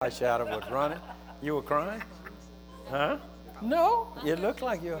My shadow was running. You were crying? Huh? No, you look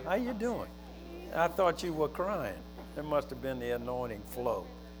like you. How you doing? I thought you were crying. It must have been the anointing flow.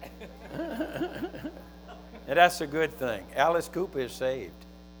 And that's a good thing. Alice Cooper is saved,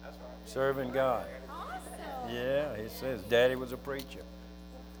 serving God. Yeah, he says Daddy was a preacher.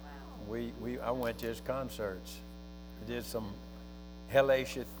 I went to his concerts. He did some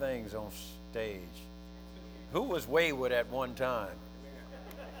hellacious things on stage. Who was wayward at one time?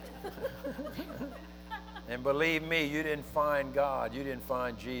 And believe me, you didn't find God. You didn't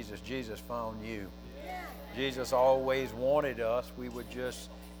find Jesus. Jesus found you. Jesus always wanted us. We were just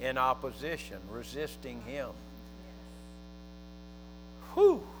in opposition, resisting him.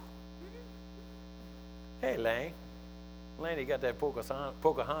 Whew. Hey, Lane. Lane got that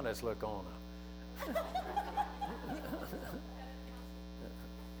Pocahontas look on her.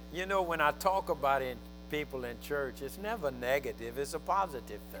 You know, when I talk about people in church, it's never negative. It's a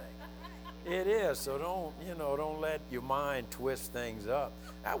positive thing. It is. So don't let your mind twist things up.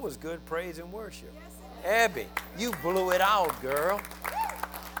 That was good praise and worship. Abby, you blew it out, girl.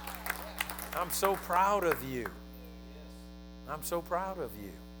 I'm so proud of you. I'm so proud of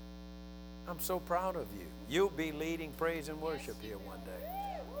you. I'm so proud of you. You'll be leading praise and worship here one day.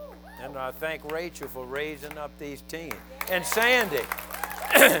 And I thank Rachel for raising up these teens. And Sandy,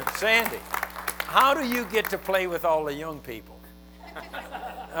 Sandy, how do you get to play with all the young people?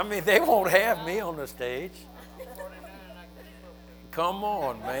 I mean, they won't have me on the stage. Come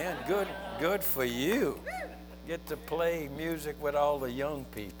on, man. Good for you. Get to play music with all the young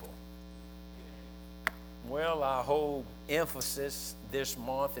people. Well, our whole emphasis this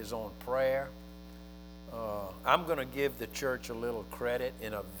month is on prayer. I'm going to give the church a little credit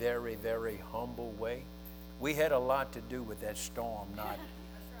in a very, very humble way. We had a lot to do with that storm not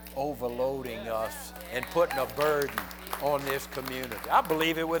overloading us and putting a burden on this community. I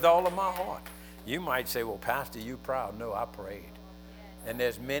believe it with all of my heart. You might say, well, Pastor, you proud. No, I prayed. And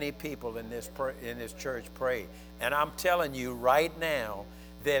there's many people in this church prayed. And I'm telling you right now,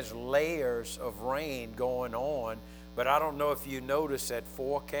 there's layers of rain going on. But I don't know if you noticed that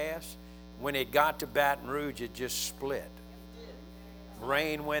forecast. When it got to Baton Rouge, it just split.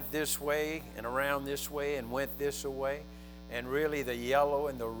 Rain went this way and around this way and went this way. And really the yellow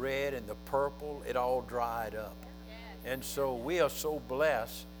and the red and the purple, it all dried up. And so we are so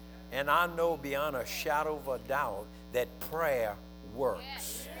blessed. And I know beyond a shadow of a doubt that prayer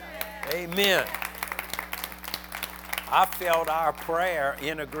works. Amen. I felt our prayer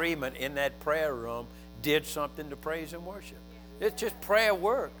in agreement in that prayer room did something to praise and worship. It's just prayer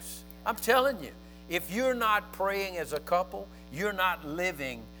works. I'm telling you, if you're not praying as a couple, you're not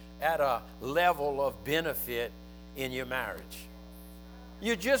living at a level of benefit in your marriage.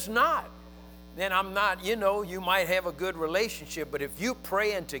 You're just not. Then I'm not, you might have a good relationship, but if you're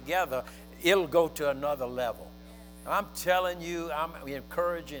praying together, it'll go to another level. I'm telling you, I'm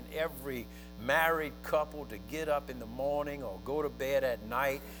encouraging every married couple to get up in the morning or go to bed at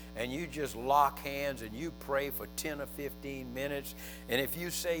night and you just lock hands and you pray for 10 or 15 minutes. And if you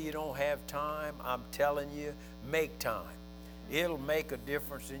say you don't have time, I'm telling you, make time. It'll make a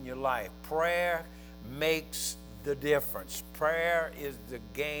difference in your life. Prayer makes the difference. Prayer is the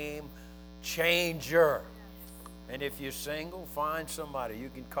game changer. And if you're single, find somebody. You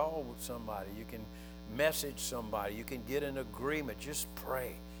can call with somebody. You can message somebody. You can get an agreement. Just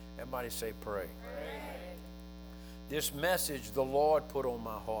pray. Everybody say pray. This message the Lord put on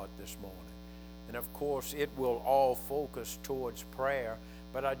my heart this morning. And of course, it will all focus towards prayer.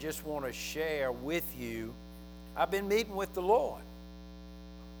 But I just want to share with you, I've been meeting with the Lord.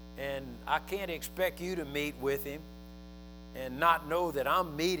 And I can't expect you to meet with him and not know that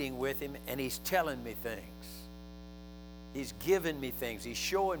I'm meeting with him and he's telling me things. He's giving me things. He's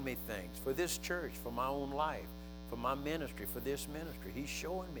showing me things for this church, for my own life, for my ministry, for this ministry. He's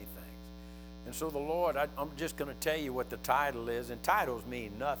showing me things. And so the Lord, I'm just going to tell you what the title is. And titles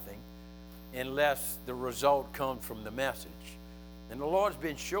mean nothing unless the result comes from the message. And the Lord's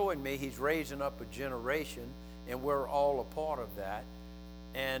been showing me he's raising up a generation, and we're all a part of that.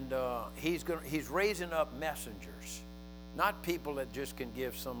 And he's raising up messengers, not people that just can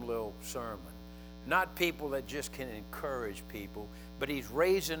give some little sermon, not people that just can encourage people, but he's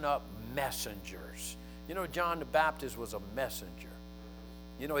raising up messengers. John the Baptist was a messenger.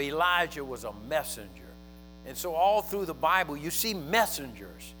 Elijah was a messenger. And so all through the Bible, you see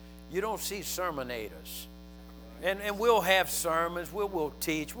messengers. You don't see sermonators. And we'll have sermons, we'll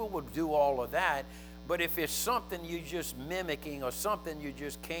teach, we'll do all of that. But if it's something you just mimicking or something you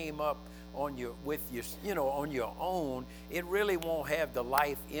just came up on your own, it really won't have the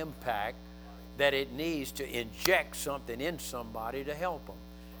life impact that it needs to inject something in somebody to help them.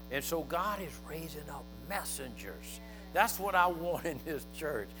 And so God is raising up messengers. That's what I want in this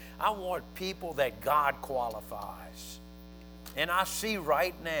church. I want people that God qualifies. And I see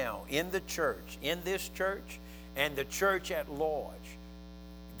right now in the church, in this church, and the church at large,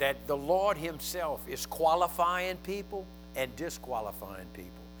 that the Lord himself is qualifying people and disqualifying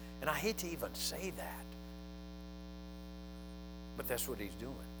people. And I hate to even say that, but that's what he's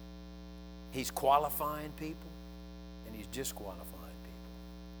doing. He's qualifying people and he's disqualifying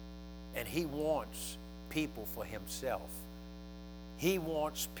people. And he wants people for himself. He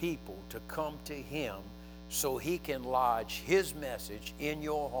wants people to come to him so he can lodge his message in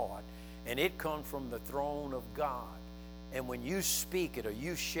your heart. And it comes from the throne of God. And when you speak it or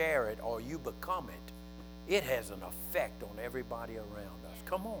you share it or you become it, it has an effect on everybody around us.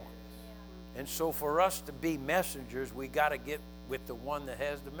 Come on. And so for us to be messengers, we got to get with the one that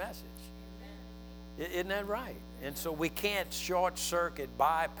has the message. Isn't that right? And so we can't short circuit,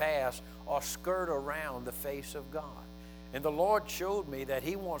 bypass, or skirt around the face of God. And the Lord showed me that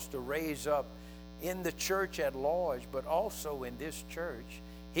he wants to raise up in the church at large, but also in this church,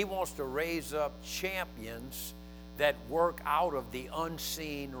 he wants to raise up champions that work out of the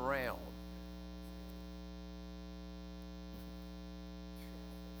unseen realm.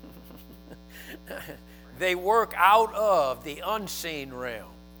 They work out of the unseen realm.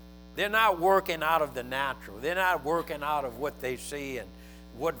 They're not working out of the natural. They're not working out of what they see and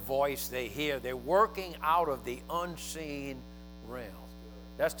what voice they hear. They're working out of the unseen realm.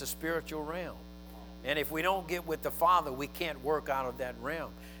 That's the spiritual realm. And if we don't get with the Father, we can't work out of that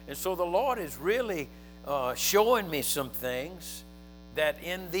realm. And so the Lord is really showing me some things that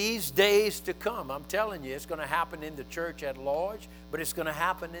in these days to come, I'm telling you, it's going to happen in the church at large, but it's going to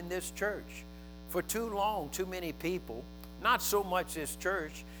happen in this church. For too long, too many people, not so much this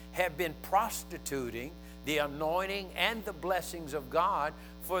church, have been prostituting the anointing and the blessings of God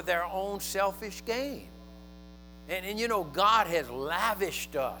for their own selfish gain. And you know, God has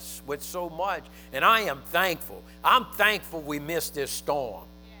lavished us with so much, and I am thankful. I'm thankful we missed this storm.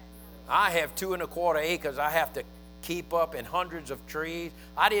 I have 2¼ acres I have to keep up and hundreds of trees.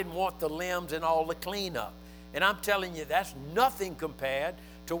 I didn't want the limbs and all the cleanup. And I'm telling you, that's nothing compared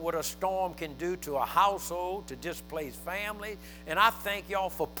to what a storm can do to a household, to displaced families. And I thank y'all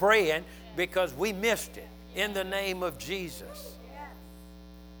for praying because we missed it in the name of Jesus.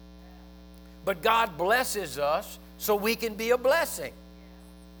 But God blesses us so we can be a blessing.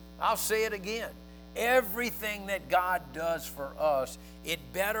 I'll say it again. Everything that God does for us, it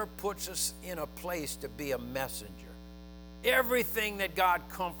better puts us in a place to be a messenger. Everything that God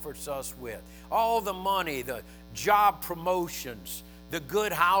comforts us with, all the money, the job promotions, the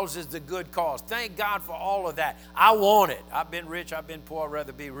good houses, the good cars. Thank God for all of that. I want it. I've been rich, I've been poor, I'd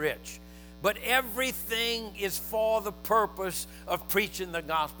rather be rich. But everything is for the purpose of preaching the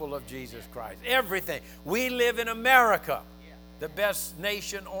gospel of Jesus Christ. Everything. We live in America, the best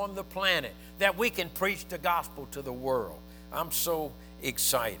nation on the planet, that we can preach the gospel to the world. I'm so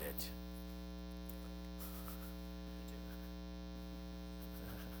excited.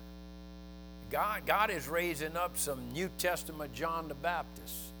 God is raising up some New Testament John the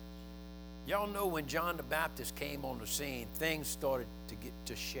Baptist. Y'all know when John the Baptist came on the scene, things started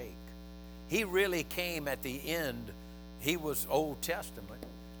to shake. He really came at the end. He was Old Testament,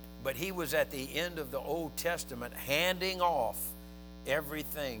 but he was at the end of the Old Testament handing off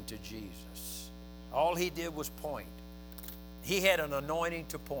everything to Jesus. All he did was point. He had an anointing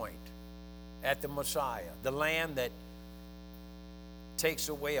to point at the Messiah, the Lamb that takes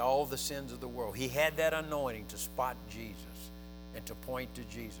away all the sins of the world. He had that anointing to spot Jesus and to point to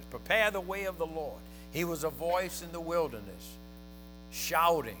Jesus. Prepare the way of the Lord. He was a voice in the wilderness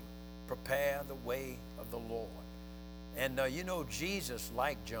shouting, prepare the way of the Lord. And you know, Jesus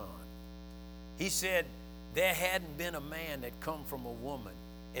liked John. He said there hadn't been a man that come from a woman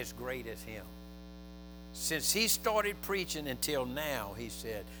as great as him. Since he started preaching until now, he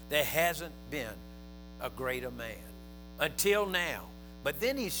said, there hasn't been a greater man until now. But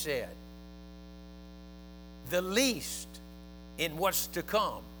then he said, the least in what's to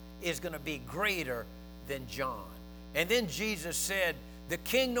come is going to be greater than John. And then Jesus said, the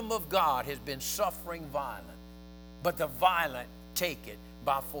kingdom of God has been suffering violence, but the violent take it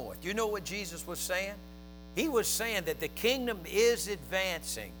by force. You know what Jesus was saying? He was saying that the kingdom is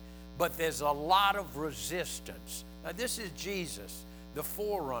advancing, but there's a lot of resistance. Now this is Jesus, the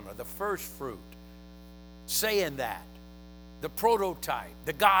forerunner, the first fruit, saying that. The prototype,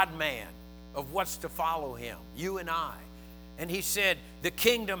 the God-man of what's to follow him, you and I. And he said, the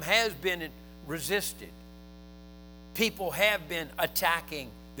kingdom has been resisted. People have been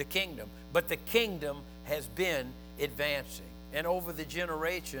attacking the kingdom, but the kingdom has been advancing. And over the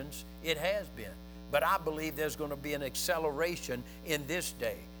generations, it has been. But I believe there's going to be an acceleration in this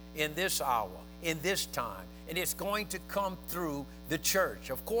day, in this hour, in this time. And it's going to come through the church.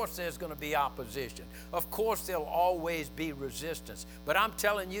 Of course, there's going to be opposition. Of course, there'll always be resistance. But I'm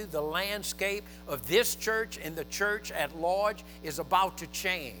telling you, the landscape of this church and the church at large is about to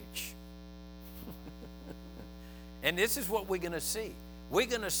change. And this is what we're going to see. We're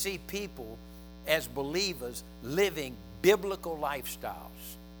going to see people as believers living biblical lifestyles.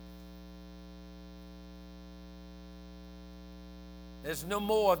 There's no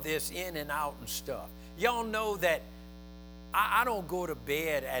more of this in and out and stuff. Y'all know that I don't go to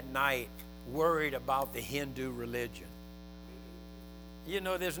bed at night worried about the Hindu religion. You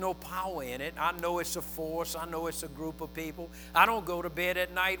know, there's no power in it. I know it's a force. I know it's a group of people. I don't go to bed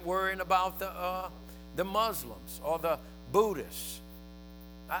at night worrying about the Muslims or the Buddhists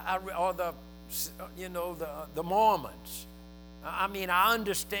or the Mormons. I mean, I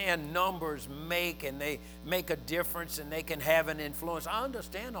understand numbers make a difference and they can have an influence. I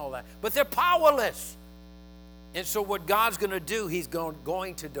understand all that, but they're powerless. And so what God's going to do, he's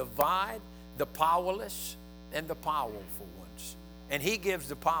going to divide the powerless and the powerful ones. And he gives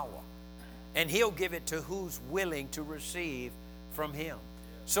the power. And he'll give it to who's willing to receive from him.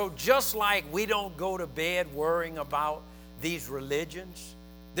 So just like we don't go to bed worrying about these religions,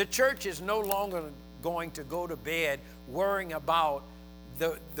 the church is no longer going to go to bed worrying about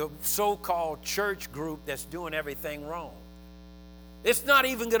the so-called church group that's doing everything wrong. It's not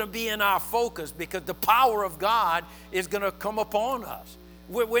even going to be in our focus because the power of God is going to come upon us.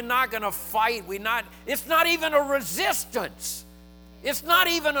 We're not going to fight. It's not even a resistance. It's not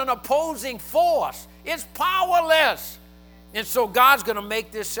even an opposing force. It's powerless. And so God's going to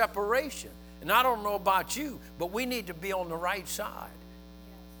make this separation. And I don't know about you, but we need to be on the right side.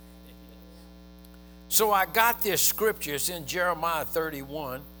 So I got this scripture. It's in Jeremiah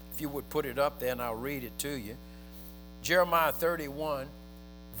 31. If you would put it up there and I'll read it to you. Jeremiah 31,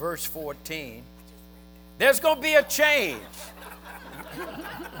 verse 14. There's going to be a change.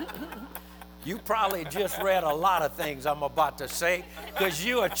 You probably just read a lot of things I'm about to say because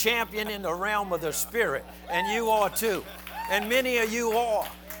you're a champion in the realm of the Spirit, and you are too. And many of you are.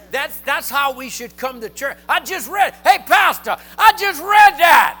 That's how we should come to church. I just read, hey, Pastor, I just read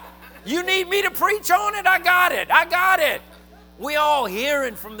that. You need me to preach on it? I got it. We all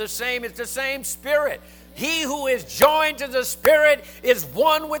hearing from it's the same Spirit. He who is joined to the Spirit is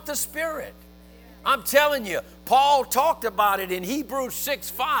one with the Spirit. I'm telling you, Paul talked about it in Hebrews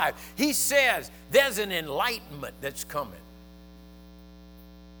 6:5. He says there's an enlightenment that's coming.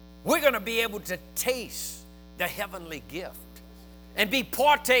 We're going to be able to taste the heavenly gift and be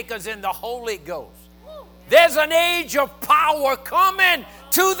partakers in the Holy Ghost. There's an age of power coming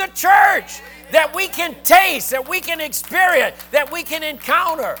to the church that we can taste, that we can experience, that we can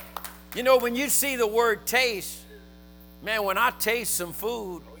encounter. You know, when you see the word taste, man, when I taste some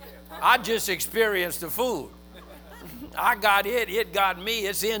food, I just experienced the food. I got it got me,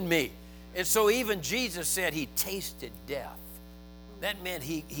 it's in me. And so even Jesus said he tasted death. That meant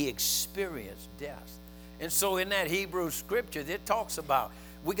he experienced death. And so in that Hebrew scripture, it talks about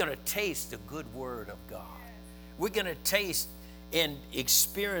we're going to taste the good word of God. We're going to taste in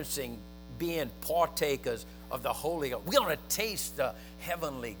experiencing being partakers of the Holy Ghost. We're going to taste the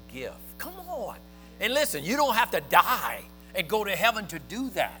heavenly gift. Come on. And listen, you don't have to die and go to heaven to do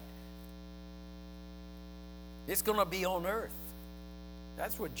that. It's going to be on earth.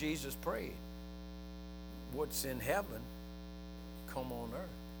 That's what Jesus prayed. What's in heaven, come on earth.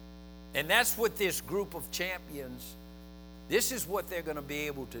 And that's what this group of champions, this is what they're going to be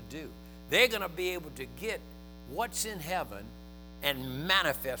able to do. They're going to be able to get what's in heaven and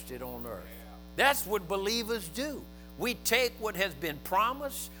manifest it on earth. That's what believers do. We take what has been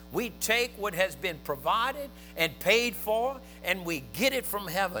promised, we take what has been provided and paid for, and we get it from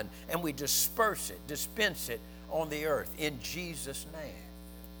heaven and we dispense it on the earth in Jesus' name.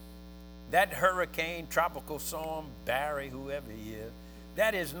 That hurricane, tropical storm, Barry, whoever he is,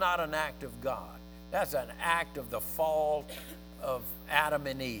 that is not an act of God. That's an act of the fall of Adam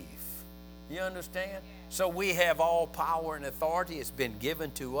and Eve. You understand? So we have all power and authority. It's been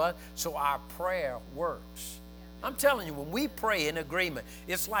given to us. So our prayer works. I'm telling you, when we pray in agreement,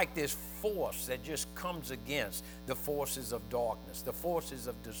 it's like this force that just comes against the forces of darkness, the forces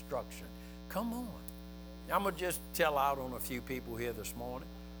of destruction. Come on. I'm going to just tell out on a few people here this morning.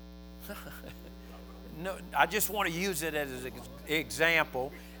 No, I just want to use it as an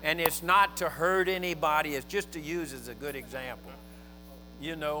example, and it's not to hurt anybody. It's just to use as a good example.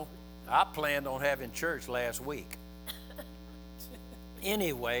 You know, I planned on having church last week.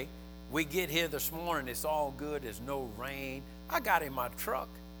 Anyway, we get here this morning. It's all good. There's no rain. I got in my truck.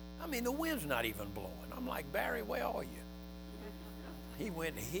 I mean, the wind's not even blowing. I'm like, Barry, where are you? He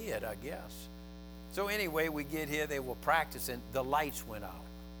went and hid, I guess. So anyway, we get here. They were practicing. The lights went out.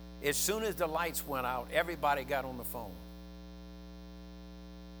 As soon as the lights went out, everybody got on the phone.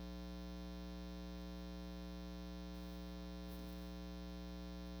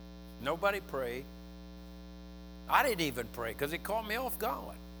 Nobody prayed. I didn't even pray because it caught me off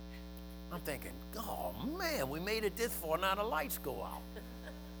guard. I'm thinking, oh, man, we made it this far. Now the lights go out.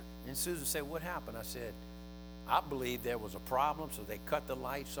 And Susan said, what happened? I said, I believe there was a problem, so they cut the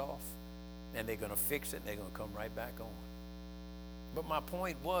lights off, and they're going to fix it, and they're going to come right back on. But my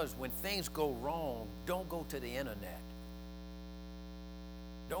point was, when things go wrong, don't go to the internet.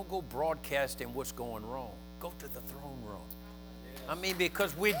 Don't go broadcasting what's going wrong. Go to the throne room. I mean,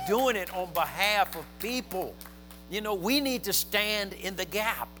 because we're doing it on behalf of people. You know, we need to stand in the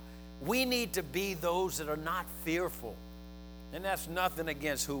gap. We need to be those that are not fearful. And that's nothing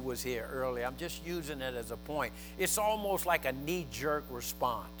against who was here earlier. I'm just using it as a point. It's almost like a knee-jerk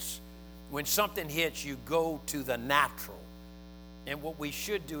response. When something hits, you go to the natural. And what we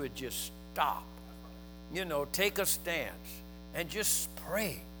should do is just stop. You know, take a stance and just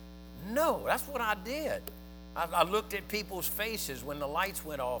pray. No, that's what I did. I looked at people's faces when the lights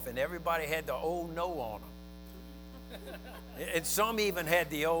went off, and everybody had the old no on them. And some even had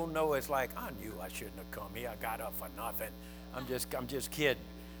the old no. It's like, I knew I shouldn't have come here. I got up for nothing. I'm just kidding.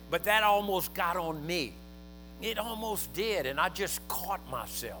 But that almost got on me. It almost did, and I just caught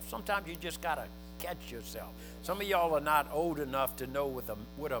myself. Sometimes you just got to catch yourself. Some of y'all are not old enough to know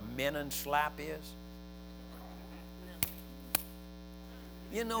what a mitten slap is.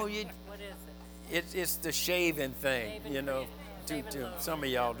 You know, what is it? It's the shaving thing, you know. Some of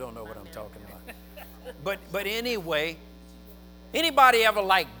y'all don't know what I'm talking about. But anyway, anybody ever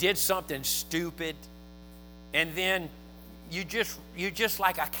did something stupid, and then you just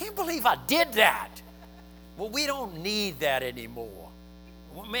like, I can't believe I did that. Well, we don't need that anymore.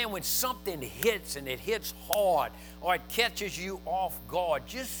 Man, when something hits and it hits hard or it catches you off guard,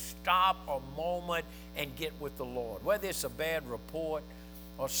 just stop a moment and get with the Lord. Whether it's a bad report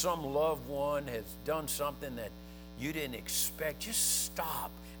or some loved one has done something that you didn't expect, just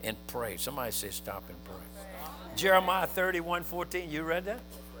stop and pray. Somebody say stop and pray. Jeremiah 31:14, you read that?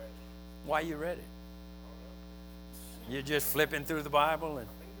 Why you read it? You're just flipping through the Bible? And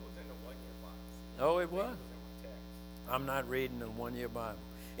oh, it was? I'm not reading the one-year Bible.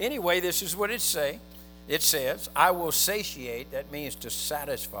 Anyway, this is what it says. It says, I will satiate, that means to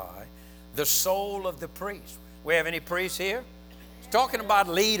satisfy, the soul of the priest. We have any priests here? It's talking about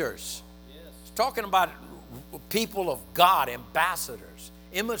leaders. It's talking about people of God, ambassadors,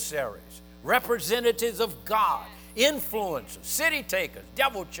 emissaries, representatives of God, influencers, city takers,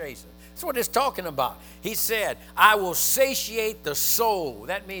 devil chasers. That's what it's talking about. He said, I will satiate the soul.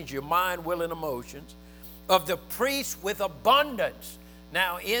 That means your mind, will, and emotions of the priest with abundance.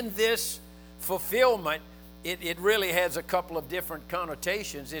 Now, in this fulfillment, it really has a couple of different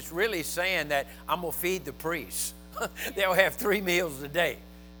connotations. It's really saying that I'm going to feed the priests. They'll have 3 meals a day.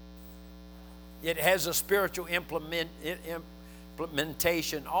 It has a spiritual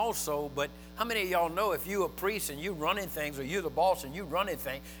implementation also, but how many of y'all know if you're a priest and you're running things, or you're the boss and you're running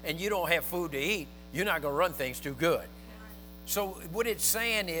things, and you don't have food to eat, you're not going to run things too good. So what it's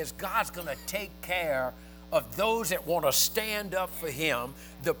saying is God's going to take care of those that want to stand up for him,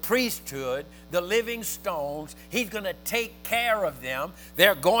 the priesthood, the living stones. He's going to take care of them.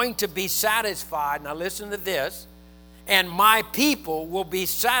 They're going to be satisfied. Now listen to this. And my people will be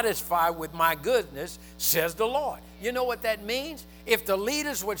satisfied with my goodness, says the Lord. You know what that means? If the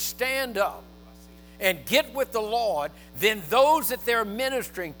leaders would stand up and get with the Lord, then those that they're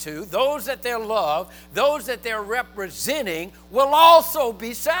ministering to, those that they love, those that they're representing will also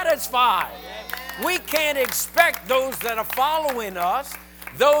be satisfied. We can't expect those that are following us,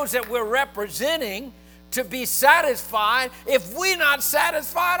 those that we're representing, to be satisfied if we're not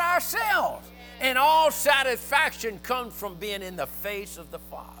satisfied ourselves. And all satisfaction comes from being in the face of the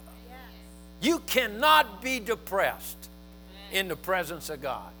Father. You cannot be depressed in the presence of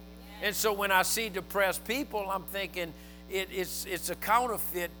God. And so when I see depressed people, I'm thinking it's a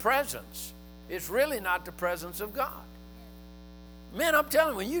counterfeit presence. It's really not the presence of God. Man, I'm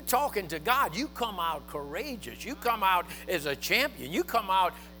telling you, when you're talking to God, you come out courageous. You come out as a champion. You come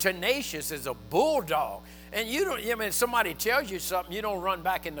out tenacious as a bulldog. And you don't, I mean, somebody tells you something, you don't run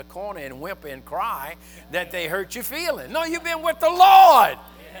back in the corner and whimper and cry that they hurt your feelings. No, you've been with the Lord.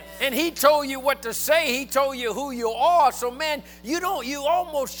 And he told you what to say. He told you who you are. So, man, you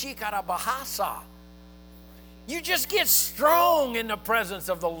almost shikara bahasa. You just get strong in the presence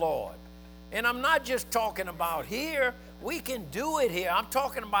of the Lord. And I'm not just talking about here. We can do it here. I'm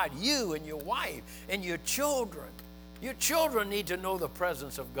talking about you and your wife and your children. Your children need to know the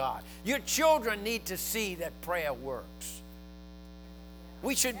presence of God. Your children need to see that prayer works.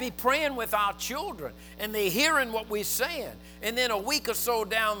 We should be praying with our children, and they're hearing what we're saying. And then a week or so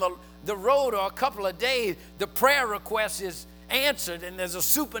down the road, or a couple of days, the prayer request is answered, and there's a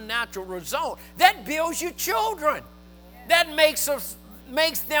supernatural result. That builds your children. That makes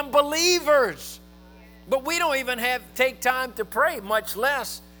them believers. But we don't even take time to pray, much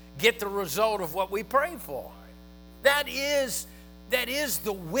less get the result of what we pray for. That is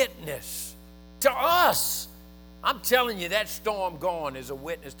the witness to us. I'm telling you, that storm gone is a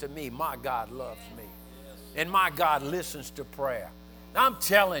witness to me. My God loves me. And my God listens to prayer. I'm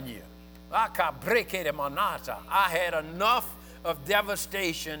telling you, I had enough of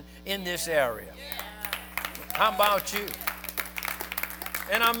devastation in this area. How about you?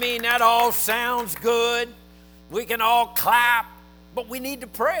 And I mean, that all sounds good. We can all clap, but we need to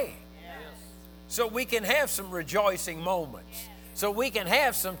pray. So we can have some rejoicing moments. So we can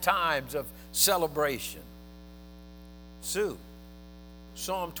have some times of celebration. Sue,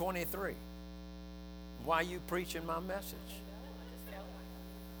 Psalm 23. Why are you preaching my message?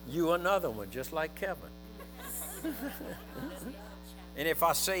 You another one, just like Kevin. And if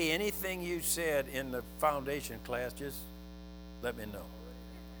I say anything you said in the foundation class, just let me know.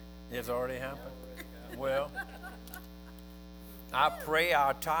 It's already happened? Well, I pray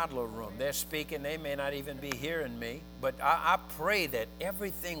our toddler room. They're speaking. They may not even be hearing me. But I pray that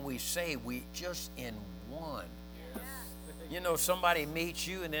everything we say, we just in one. You know, somebody meets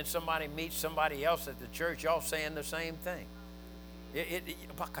you and then somebody meets somebody else at the church. Y'all saying the same thing.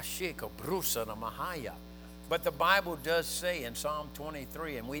 But the Bible does say in Psalm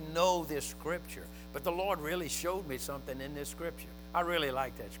 23, and we know this scripture, but the Lord really showed me something in this scripture. I really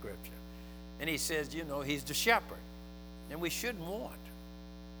like that scripture. And he says, you know, he's the shepherd. And we shouldn't want.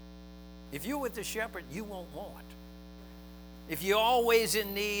 If you're with the shepherd, you won't want. If you're always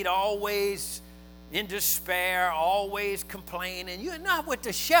in need, always in despair, always complaining, you're not with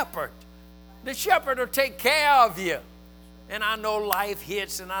the shepherd. The shepherd will take care of you. And I know life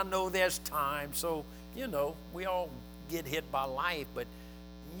hits, and I know there's time. So, you know, we all get hit by life, but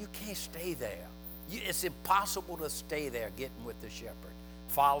you can't stay there. It's impossible to stay there getting with the shepherd,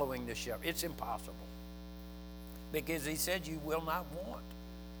 following the shepherd. It's impossible. Because he said you will not want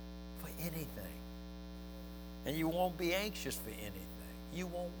for anything. And you won't be anxious for anything. You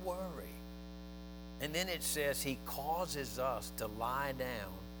won't worry. And then it says he causes us to lie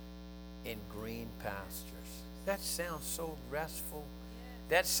down in green pastures. That sounds so restful.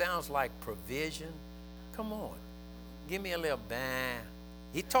 That sounds like provision. Come on. Give me a little bang.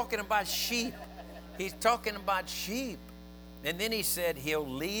 He's talking about sheep. He's talking about sheep. And then he said he'll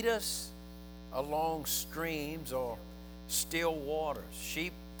lead us along streams or still waters.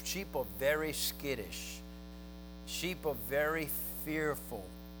 Sheep are very skittish. Sheep are very fearful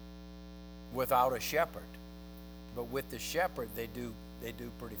without a shepherd. But with the shepherd, they do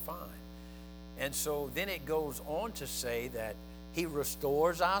pretty fine. And so then it goes on to say that he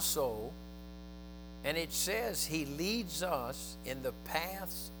restores our soul. And it says he leads us in the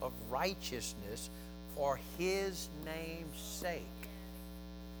paths of righteousness for his name's sake.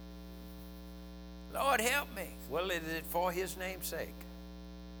 Lord, help me. Well, is it for his name's sake?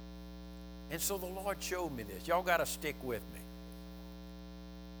 And so the Lord showed me this. Y'all got to stick with me.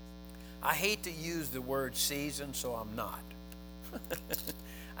 I hate to use the word season, so I'm not.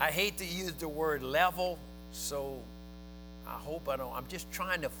 I hate to use the word level, so I hope I don't. I'm just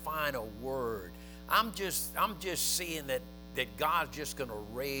trying to find a word. I'm just seeing that God's just going to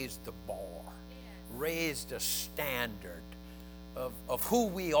raise the bar, raise the standard of who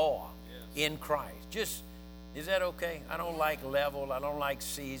we are in Christ. Just, is that okay? I don't like level. I don't like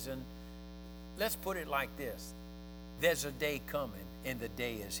season. Let's put it like this. There's a day coming, and the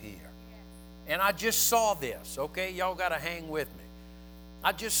day is here. And I just saw this, okay? Y'all got to hang with me.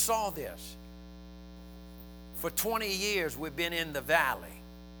 I just saw this. For 20 years, we've been in the valley.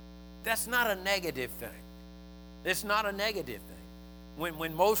 That's not a negative thing. It's not a negative thing.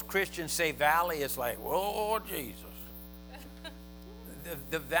 When most Christians say valley, it's like, oh, Jesus.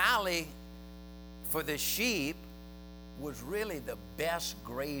 The valley for the sheep was really the best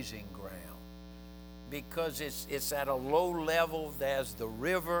grazing ground because it's at a low level. There's the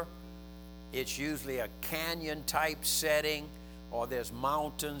river. It's usually a canyon type setting, or there's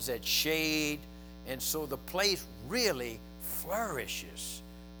mountains that shade. And so the place really flourishes.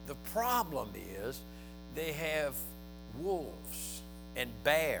 The problem is they have wolves and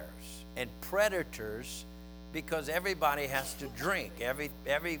bears and predators because everybody has to drink.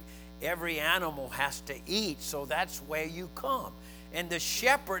 every animal has to eat, so that's where you come. And the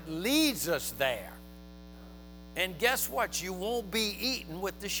shepherd leads us there. And guess what? You won't be eaten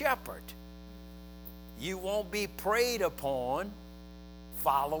with the shepherd. You won't be preyed upon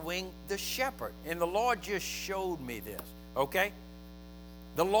following the shepherd. And the Lord just showed me this, okay?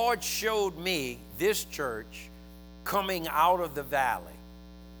 The Lord showed me this church coming out of the valley.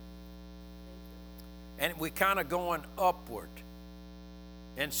 And we're kind of going upward.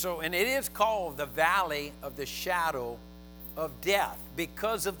 And it is called the valley of the shadow of death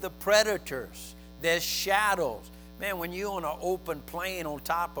because of the predators. There's shadows. Man, when you're on an open plain on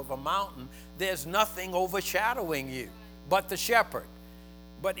top of a mountain, there's nothing overshadowing you but the shepherd.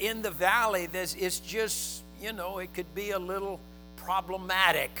 But in the valley, it's just, it could be a little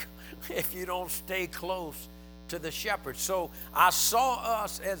problematic if you don't stay close to the shepherd. So I saw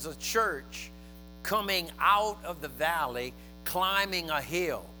us as a church coming out of the valley, climbing a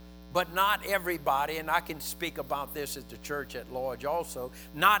hill. But not everybody, and I can speak about this at the church at large also,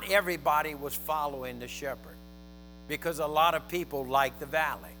 not everybody was following the shepherd because a lot of people like the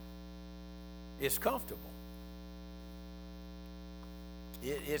valley. It's comfortable.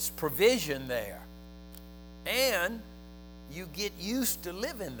 It's provision there. And you get used to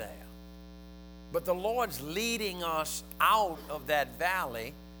living there. But the Lord's leading us out of that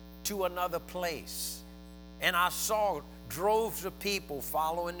valley to another place. And I saw droves of people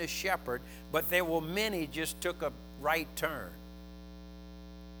following the shepherd, but there were many just took a right turn.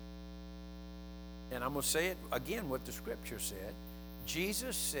 And I'm going to say it again what the scripture said.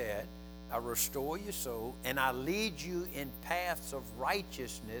 Jesus said, I restore your soul, and I lead you in paths of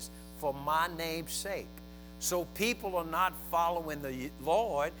righteousness for my name's sake. So people are not following the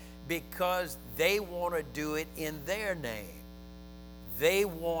Lord because they want to do it in their name. They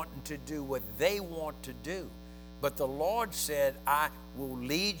want to do what they want to do. But the Lord said, I will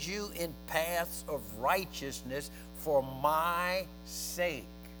lead you in paths of righteousness for my sake.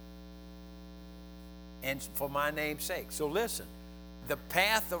 And for my name's sake. So listen, the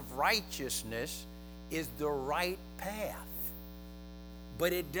path of righteousness is the right path.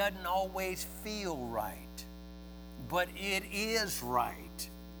 But it doesn't always feel right. But it is right.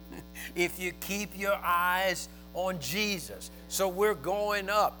 If you keep your eyes on Jesus. So we're going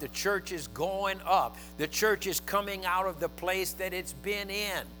up. The church is going up. The church is coming out of the place that it's been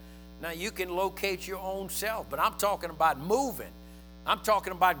in. Now you can locate your own self, but I'm talking about moving. I'm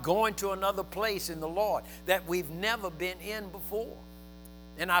talking about going to another place in the Lord that we've never been in before.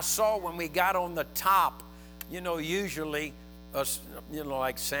 And I saw when we got on the top, usually,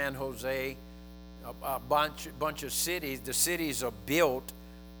 like San Jose, a bunch of cities, the cities are built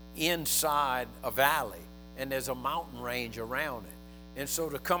inside a valley. And there's a mountain range around it. And so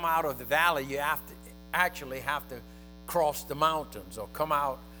to come out of the valley, you have to cross the mountains or come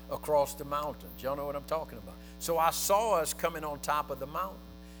out across the mountains. Y'all know what I'm talking about. So I saw us coming on top of the mountain.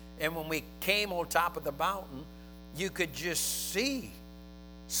 And when we came on top of the mountain, you could just see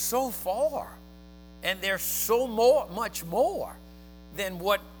so far. And there's so much more than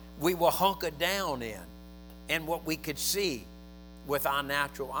what we were hunkered down in and what we could see with our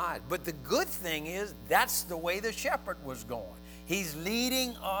natural eyes. But the good thing is that's the way the shepherd was going. He's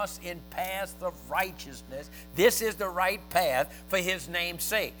leading us in paths of righteousness. This is the right path for his name's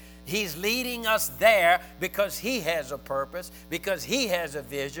sake. He's leading us there because he has a purpose, because he has a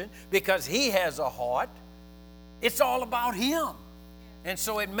vision, because he has a heart. It's all about him. And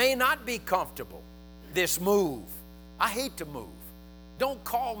so it may not be comfortable, this move. I hate to move. Don't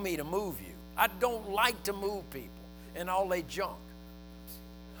call me to move you. I don't like to move people and all they junk.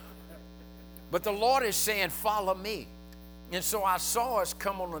 But the Lord is saying, follow me. And so I saw us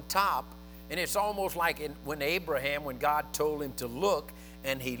come on the top, and it's almost like when God told him to look,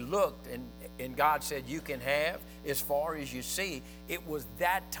 and he looked, and God said, you can have as far as you see. It was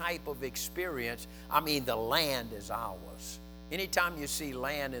that type of experience. I mean, the land is ours. Anytime you see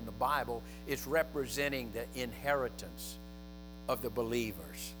land in the Bible, it's representing the inheritance of the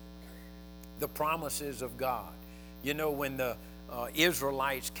believers, the promises of God. When the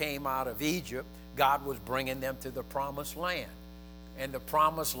Israelites came out of Egypt, God was bringing them to the promised land. And the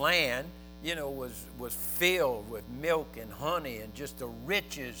promised land, was filled with milk and honey and just the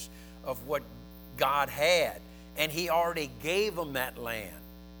riches of what God had. And he already gave them that land.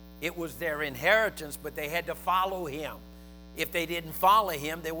 It was their inheritance, but they had to follow him. If they didn't follow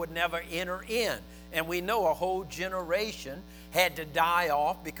him, they would never enter in. And we know a whole generation had to die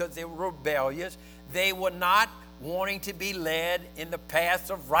off because they were rebellious. They were not wanting to be led in the paths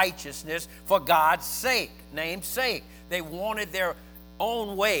of righteousness for God's sake, name's sake. They wanted their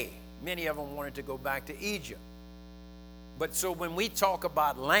own way. Many of them wanted to go back to Egypt. But so when we talk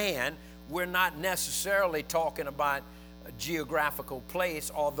about land, we're not necessarily talking about a geographical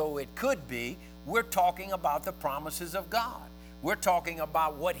place, although it could be. We're talking about the promises of God. We're talking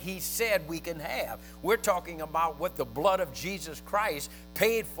about what he said we can have. We're talking about what the blood of Jesus Christ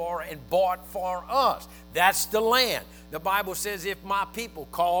paid for and bought for us. That's the land. The Bible says, if my people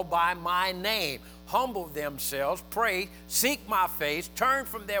called by my name humble themselves, pray, seek my face, turn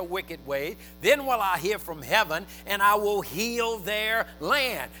from their wicked ways, then will I hear from heaven and I will heal their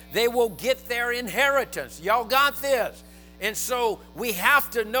land. They will get their inheritance. Y'all got this? And so we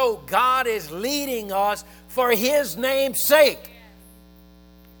have to know God is leading us for his name's sake.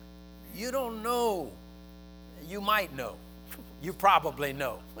 You don't know. You might know. You probably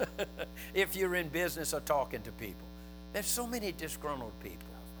know. If you're in business or talking to people. There's so many disgruntled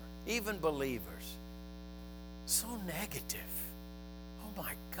people, even believers. So negative. Oh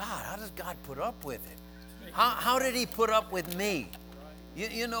my God, how does God put up with it? How did he put up with me?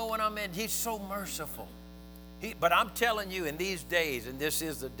 You know what I mean? He's so merciful. But I'm telling you, in these days, and this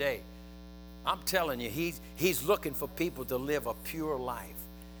is the day, I'm telling you, he's looking for people to live a pure life.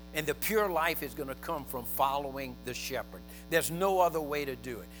 And the pure life is going to come from following the shepherd. There's no other way to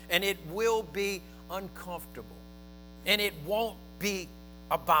do it. And it will be uncomfortable. And it won't be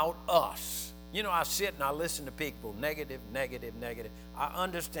about us. You know, I sit and I listen to people, negative, negative, negative. I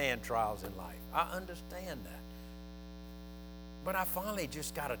understand trials in life. I understand that. But I finally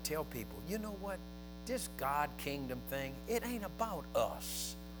just got to tell people, you know what? This God kingdom thing, it ain't about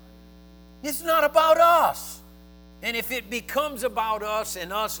us. It's not about us. And if it becomes about us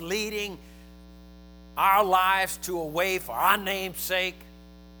and us leading our lives to a way for our name's sake,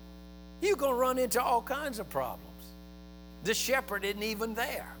 you're going to run into all kinds of problems. The shepherd isn't even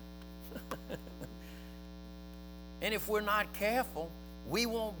there. And if we're not careful, we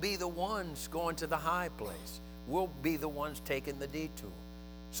won't be the ones going to the high place. We'll be the ones taking the detour.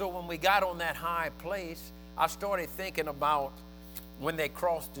 So when we got on that high place, I started thinking about when they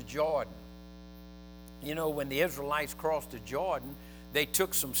crossed the Jordan. You know, when the Israelites crossed the Jordan, they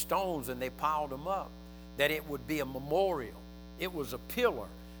took some stones and they piled them up, that it would be a memorial. It was a pillar,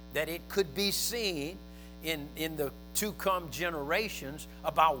 that it could be seen in the to-come generations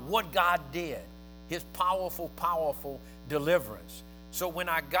about what God did, his powerful, powerful deliverance. So when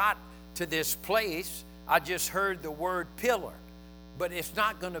I got to this place, I just heard the word pillar, but it's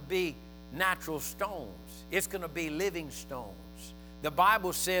not going to be natural stones. It's going to be living stones. The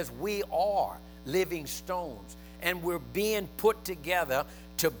Bible says we are living stones, and we're being put together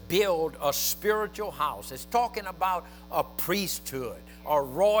to build a spiritual house. It's talking about a priesthood, a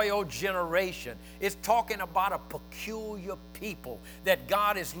royal generation. It's talking about a peculiar people that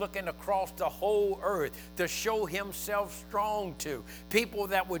God is looking across the whole earth to show himself strong to. People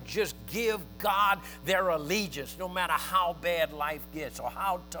that would just give God their allegiance no matter how bad life gets or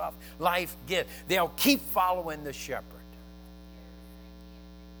how tough life gets. They'll keep following the shepherd.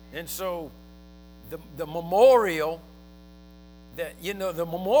 And so the memorial, the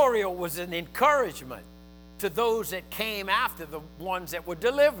memorial was an encouragement to those that came after the ones that were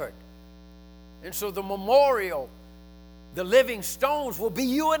delivered. And so the memorial, the living stones, will be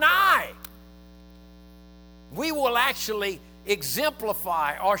you and I. We will actually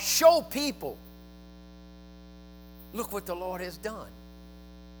exemplify or show people, look what the Lord has done.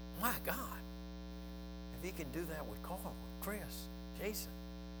 My God, if he can do that with Carl, Chris, Jason.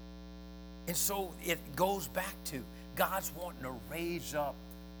 And so it goes back to God's wanting to raise up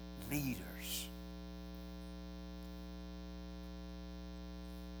leaders.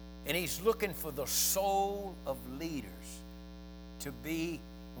 And he's looking for the soul of leaders to be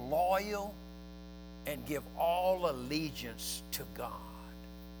loyal and give all allegiance to God.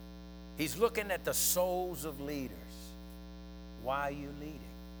 He's looking at the souls of leaders. Why are you leading?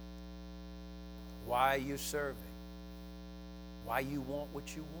 Why are you serving? Why you want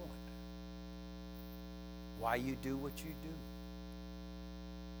what you want? Why you do what you do?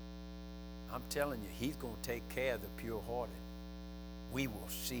 I'm telling you, he's going to take care of the pure-hearted. We will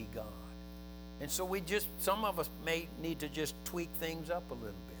see God. And so some of us may need to just tweak things up a little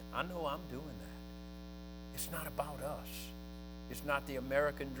bit. I know I'm doing that. It's not about us. It's not the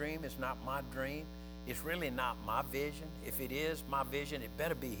American dream. It's not my dream. It's really not my vision. If it is my vision, it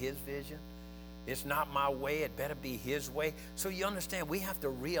better be his vision. It's not my way. It better be his way. So you understand, we have to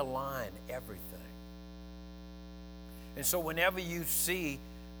realign everything. And so whenever you see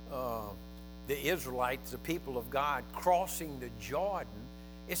the Israelites, the people of God, crossing the Jordan,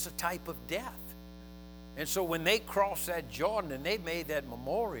 it's a type of death. And so when they crossed that Jordan and they made that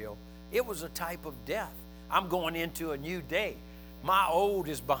memorial, it was a type of death. I'm going into a new day. My old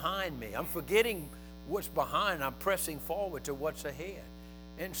is behind me. I'm forgetting what's behind. I'm pressing forward to what's ahead.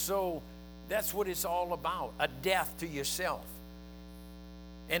 And so that's what it's all about, a death to yourself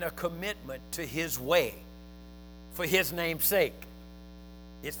and a commitment to his way for his name's sake.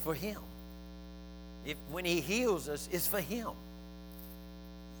 It's for him. When he heals us, it's for him.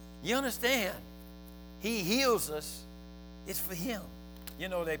 You understand? He heals us, it's for him. You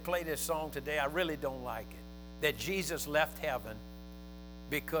know, they play this song today. I really don't like it. That Jesus left heaven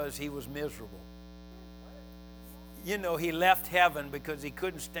because he was miserable. You know, he left heaven because he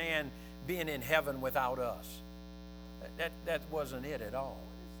couldn't stand being in heaven without us. That wasn't it at all.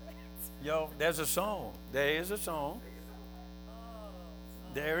 Yo, there's a song. There is a song.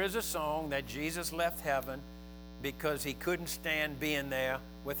 There is a song that Jesus left heaven because he couldn't stand being there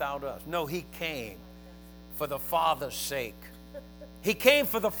without us. No, he came for the Father's sake. He came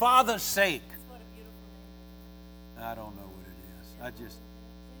for the Father's sake. I don't know what it is.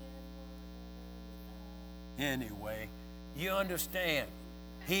 Anyway, you understand.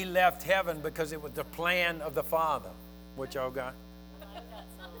 He left heaven because it was the plan of the Father. What y'all got?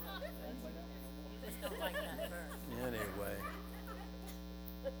 Anyway.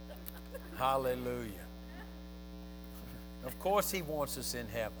 Hallelujah. Of course he wants us in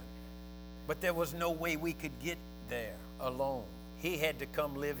heaven. But there was no way we could get there alone. He had to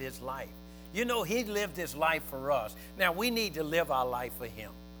come live his life. You know, he lived his life for us. Now, we need to live our life for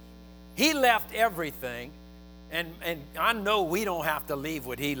him. He left everything, and I know we don't have to leave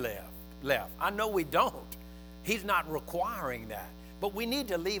what he left. I know we don't. He's not requiring that. But we need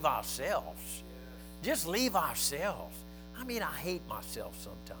to leave ourselves. Just leave ourselves. I mean, I hate myself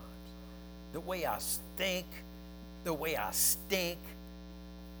sometimes. The way I think, the way I stink.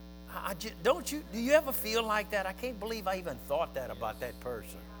 Do you ever feel like that? I can't believe I even thought that about that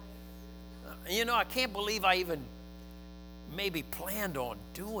person. You know, I can't believe I even maybe planned on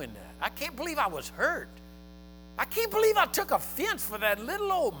doing that. I can't believe I was hurt. I can't believe I took offense for that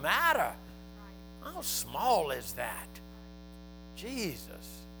little old matter. How small is that?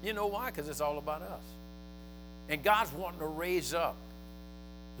 Jesus. You know why? Because it's all about us. And God's wanting to raise up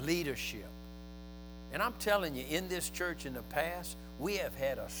leadership. And I'm telling you, in this church in the past, we have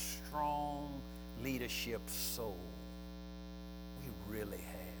had a strong leadership soul. We really have.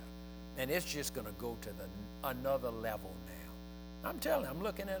 And it's just going to go to another level now. I'm telling you, I'm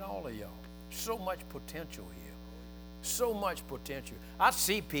looking at all of y'all. So much potential here. So much potential. I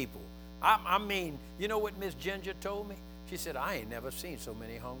see people. I mean, you know what Miss Ginger told me? She said, I ain't never seen so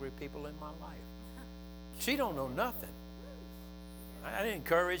many hungry people in my life. She don't know nothing. That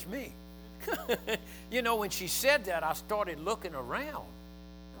encouraged me. You know, when she said that, I started looking around.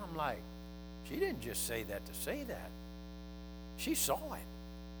 I'm like, she didn't just say that to say that. She saw it.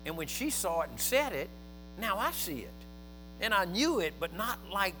 And when she saw it and said it, now I see it. And I knew it, but not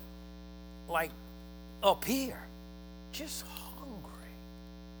like up here. Just hungry.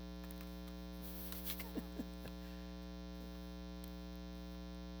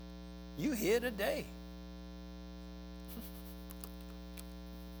 You here today.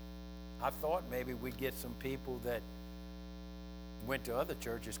 I thought maybe we'd get some people that went to other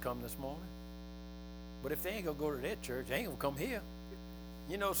churches come this morning. But if they ain't going to go to their church, they ain't going to come here.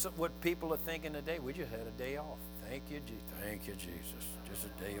 You know what people are thinking today? We just had a day off. Thank you, Jesus. Thank you, Jesus. Just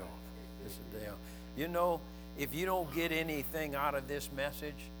a day off. Just a day off. You know, if you don't get anything out of this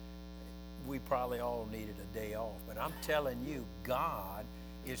message, we probably all needed a day off. But I'm telling you, God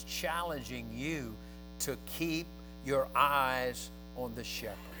is challenging you to keep your eyes on the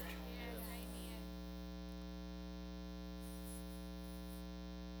shepherd.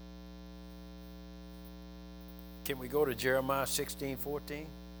 Can we go to Jeremiah 16:14? Did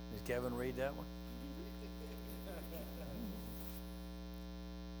Kevin read that one?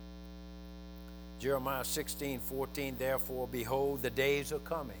 Jeremiah 16:14, therefore, behold, the days are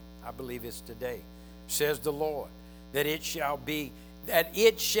coming. I believe it's today. Says the Lord, that it shall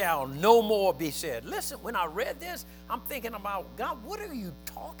no more be said. Listen, when I read this, I'm thinking about, God, what are you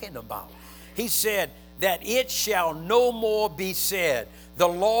talking about? He said that it shall no more be said, the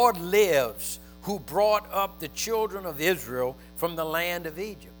Lord lives, who brought up the children of Israel from the land of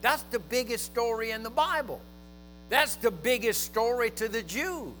Egypt. That's the biggest story in the Bible. That's the biggest story to the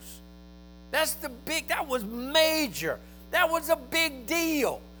Jews. That was major. That was a big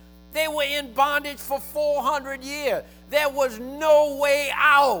deal. They were in bondage for 400 years. There was no way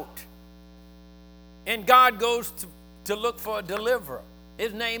out. And God goes to look for a deliverer.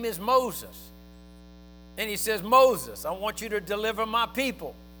 His name is Moses. And he says, Moses, I want you to deliver my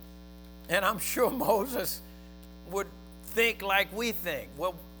people. And I'm sure Moses would think like we think.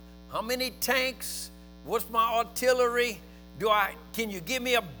 Well, how many tanks? What's my artillery? Can you give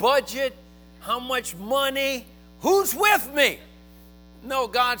me a budget? how much money, who's with me? No,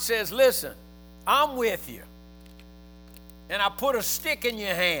 God says, listen, I'm with you. And I put a stick in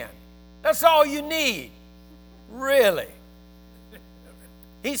your hand. That's all you need. Really.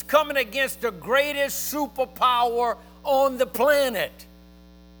 He's coming against the greatest superpower on the planet.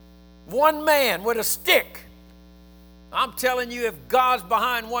 One man with a stick. I'm telling you, if God's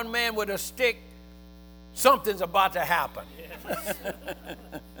behind one man with a stick, something's about to happen.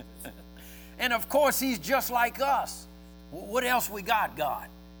 And of course, he's just like us. What else we got, God?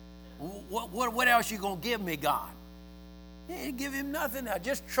 What else you going to give me, God? You ain't give him nothing now.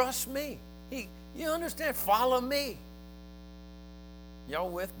 Just trust me. You understand? Follow me. Y'all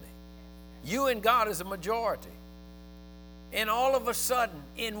with me? You and God is a majority. And all of a sudden,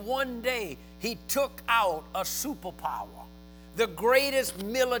 in one day, he took out a superpower, the greatest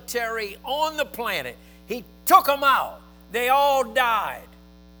military on the planet. He took them out. They all died.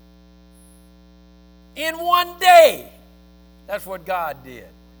 In one day. That's what God did.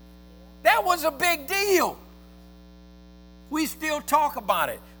 That was a big deal. We still talk about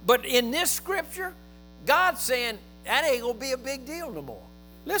it. But in this scripture, God's saying that ain't going to be a big deal no more.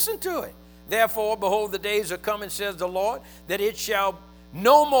 Listen to it. Therefore, behold, the days are coming, says the Lord, that it shall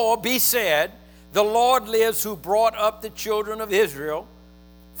no more be said, the Lord lives who brought up the children of Israel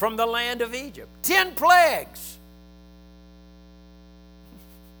from the land of Egypt. 10 plagues.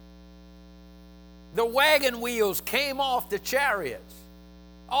 The wagon wheels came off the chariots.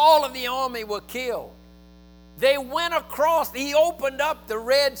 All of the army were killed. They went across, he opened up the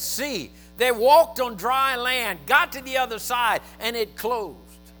Red Sea. They walked on dry land, got to the other side, and it closed.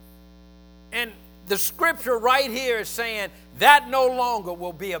 And the scripture right here is saying that no longer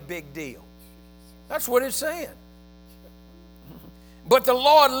will be a big deal. That's what it's saying. But the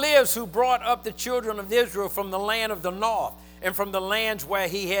Lord lives who brought up the children of Israel from the land of the north and from the lands where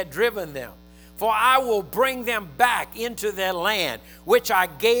he had driven them. For I will bring them back into their land, which I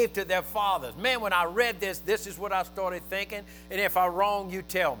gave to their fathers. Man, when I read this, this is what I started thinking. And if I'm wrong, you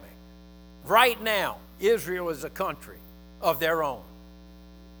tell me. Right now, Israel is a country of their own.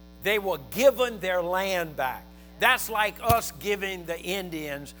 They were given their land back. That's like us giving the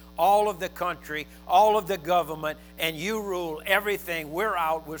Indians all of the country, all of the government, and you rule everything. We're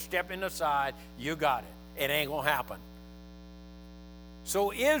out. We're stepping aside. You got it. It ain't going to happen.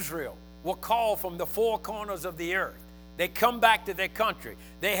 So Israel were called from the four corners of the earth. They come back to their country.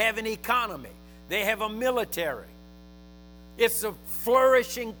 They have an economy. They have a military. It's a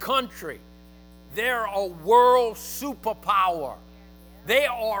flourishing country. They're a world superpower. They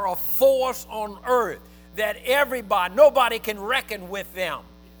are a force on earth that nobody can reckon with them.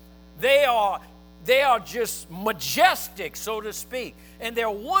 They are just majestic, so to speak. And they're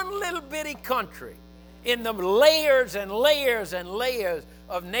one little bitty country in the layers and layers and layers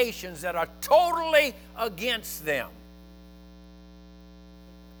of nations that are totally against them.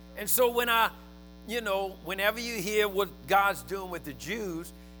 And so whenever you hear what God's doing with the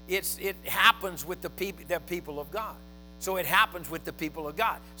Jews, it happens with the people of God. So it happens with the people of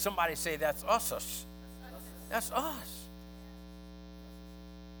God. Somebody say, that's us. That's us.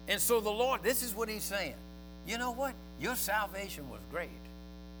 And so the Lord, this is what he's saying. You know what? Your salvation was great.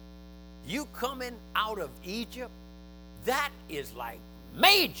 You coming out of Egypt, that is like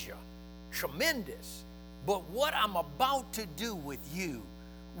major, tremendous. But what I'm about to do with you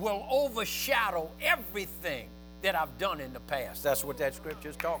will overshadow everything that I've done in the past. That's what that scripture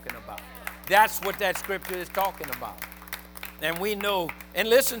is talking about. That's what that scripture is talking about. And we know, and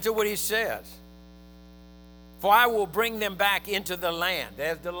listen to what he says. For I will bring them back into the land.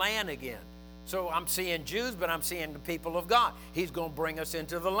 There's the land again. So I'm seeing Jews, but I'm seeing the people of God. He's going to bring us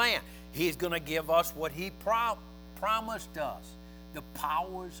into the land. He's going to give us what he promised us. The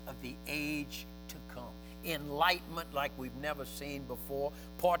powers of the age to come. Enlightenment like we've never seen before.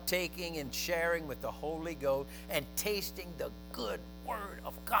 Partaking and sharing with the Holy Ghost. And tasting the good word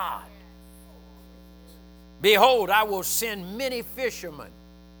of God. Behold, I will send many fishermen.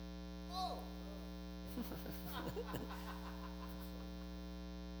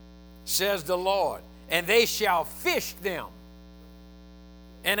 Says the Lord, and they shall fish them.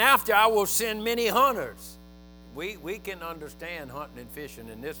 And after I will send many hunters. We can understand hunting and fishing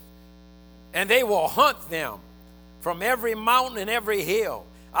in this. And they will hunt them from every mountain and every hill,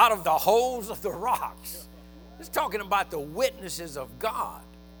 out of the holes of the rocks. It's talking about the witnesses of God.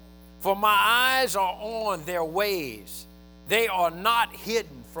 For my eyes are on their ways. They are not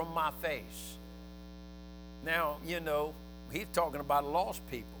hidden from my face. Now, he's talking about lost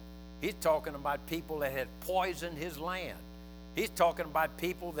people. He's talking about people that had poisoned his land. He's talking about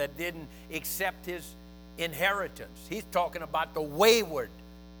people that didn't accept his inheritance. He's talking about the wayward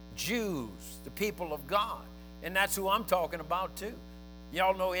Jews, the people of God. And that's who I'm talking about too.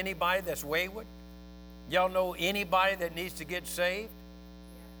 Y'all know anybody that's wayward? Y'all know anybody that needs to get saved?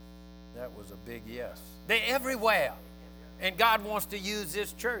 That was a big yes. They're everywhere. And God wants to use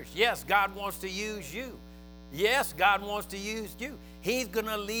this church. Yes, God wants to use you. Yes, God wants to use you. He's going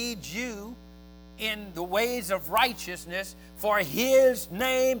to lead you in the ways of righteousness for His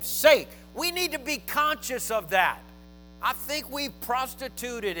name's sake. We need to be conscious of that. I think we've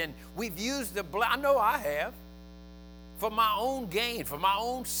prostituted and we've used I know I have, for my own gain, for my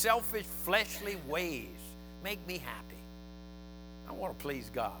own selfish, fleshly ways. Make me happy. I want to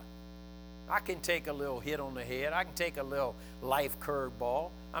please God. I can take a little hit on the head. I can take a little life curveball.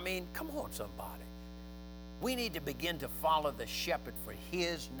 I mean, come on, somebody. We need to begin to follow the shepherd for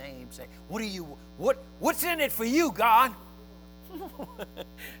His name's sake. What's in it for you, God?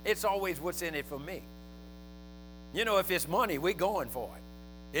 It's always what's in it for me. You know, if it's money, we're going for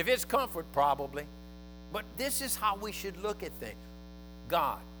it. If it's comfort, probably. But this is how we should look at things.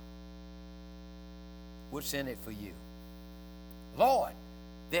 God, what's in it for you? Lord,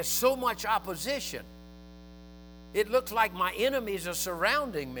 there's so much opposition. It looks like my enemies are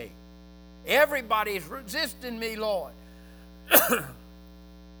surrounding me. Everybody's resisting me, Lord.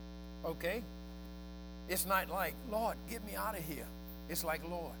 Okay? It's not like, Lord, get me out of here. It's like,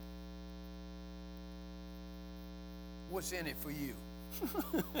 Lord, what's in it for you?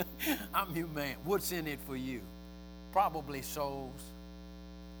 I'm human. What's in it for you? Probably souls.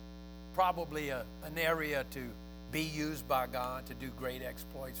 Probably an area to be used by God to do great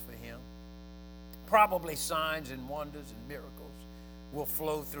exploits for Him. Probably signs and wonders and miracles will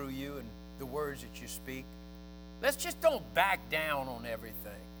flow through you and the words that you speak. Let's just don't back down on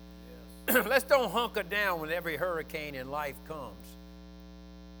everything. Yes. Let's don't hunker down when every hurricane in life comes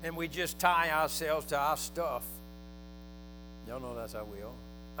and we just tie ourselves to our stuff. Y'all know that's how we are.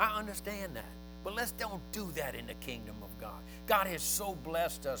 I understand that. But let's don't do that in the kingdom of God. God has so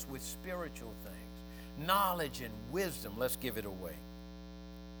blessed us with spiritual things, knowledge and wisdom. Let's give it away.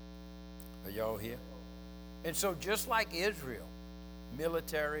 Are y'all here? And so just like Israel,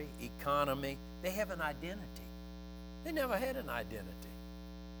 military, economy, they have an identity. They never had an identity.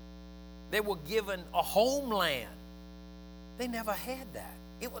 They were given a homeland. They never had that.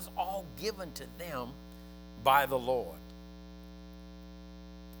 It was all given to them by the Lord.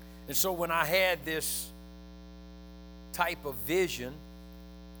 And so when I had this type of vision,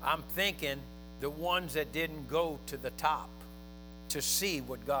 I'm thinking the ones that didn't go to the top to see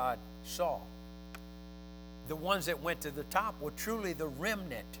what God saw. The ones that went to the top were truly the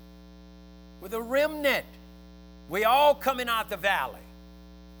remnant. We're the remnant. We all coming out the valley.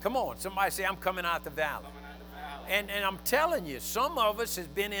 Come on, somebody say, I'm coming out the valley. And I'm telling you, some of us has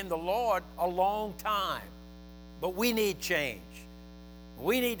been in the Lord a long time. But we need change.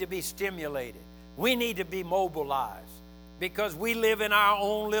 We need to be stimulated. We need to be mobilized because we live in our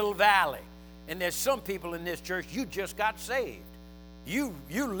own little valley. And there's some people in this church, you just got saved. You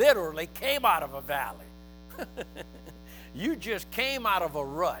literally came out of a valley. You just came out of a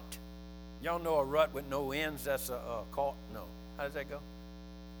rut. Y'all know a rut with no ends? That's a caught? No. How does that go?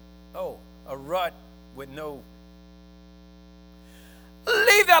 Oh, a rut with no...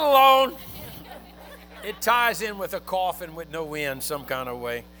 Leave that alone. It ties in with a coffin with no end some kind of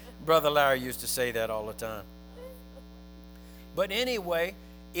way. Brother Larry used to say that all the time. But anyway,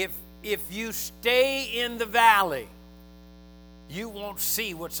 if you stay in the valley, you won't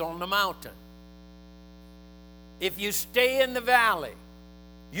see what's on the mountain. If you stay in the valley,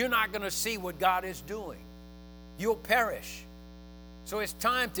 you're not going to see what God is doing. You'll perish. So it's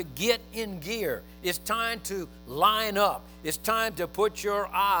time to get in gear. It's time to line up. It's time to put your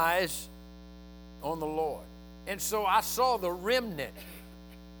eyes on the Lord. And so I saw the remnant.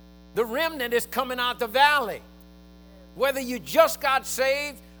 The remnant is coming out the valley. Whether you just got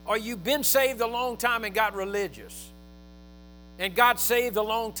saved or you've been saved a long time and got religious. And got saved a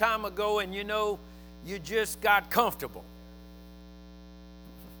long time ago and you know you just got comfortable.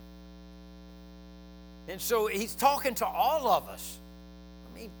 And so he's talking to all of us.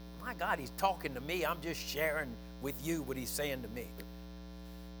 I mean, my God, he's talking to me. I'm just sharing with you what he's saying to me.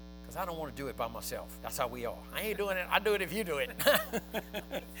 Because I don't want to do it by myself. That's how we are. I ain't doing it. I do it if you do it.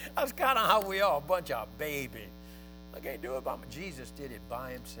 That's kind of how we are, a bunch of babies. I can't do it by myself. Jesus did it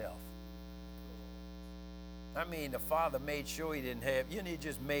by himself. I mean, the Father made sure he didn't have, he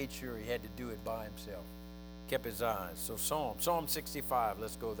just made sure he had to do it by himself. Kept his eyes. So Psalm 65,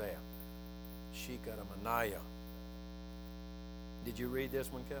 let's go there. Shikaramanaya. Did you read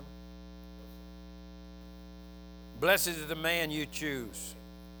this one, Kevin? Blessed is the man you choose.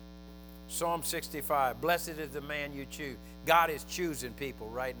 Psalm 65, blessed is the man you choose. God is choosing people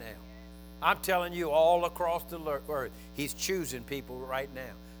right now. I'm telling you, all across the earth, he's choosing people right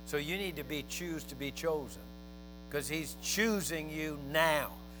now. So you need to choose to be chosen, because he's choosing you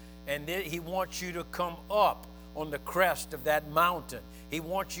now. And then he wants you to come up on the crest of that mountain. He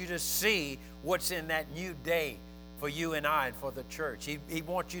wants you to see what's in that new day for you and I and for the church. He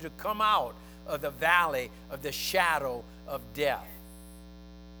wants you to come out of the valley of the shadow of death.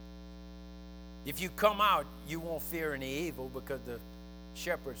 If you come out, you won't fear any evil, because the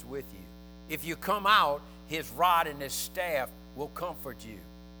shepherd's with you. If you come out, his rod and his staff will comfort you,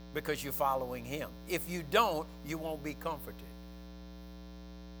 because you're following him. If you don't, you won't be comforted.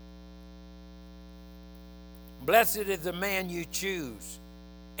 Blessed is the man you choose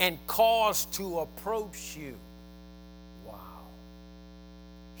and cause to approach you. Wow.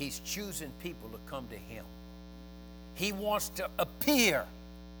 He's choosing people to come to him. He wants to appear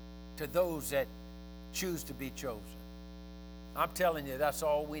to those that choose to be chosen. I'm telling you, that's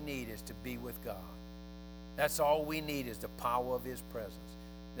all we need, is to be with God. That's all we need, is the power of his presence.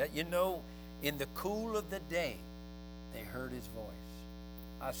 That, you know, in the cool of the day, they heard his voice.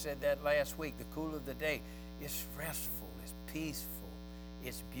 I said that last week. The cool of the day, it's restful, it's peaceful,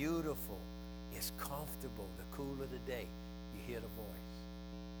 it's beautiful, it's comfortable. The cool of the day, you hear the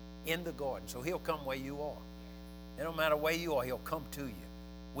voice in the garden. So he'll come where you are. It don't matter where you are, he'll come to you.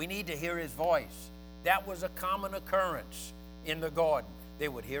 We need to hear his voice. That was a common occurrence in the garden. They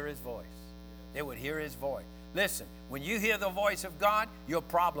would hear his voice. They would hear his voice. Listen, when you hear the voice of God, your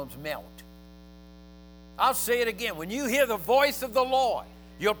problems melt. I'll say it again. When you hear the voice of the Lord,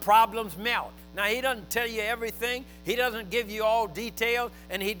 your problems melt. Now, he doesn't tell you everything. He doesn't give you all details,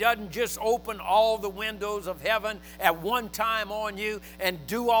 and he doesn't just open all the windows of heaven at one time on you and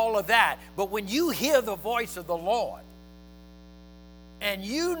do all of that. But when you hear the voice of the Lord, and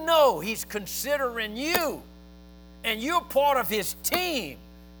you know he's considering you, and you're part of his team,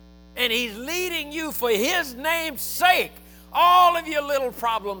 and he's leading you for his name's sake, all of your little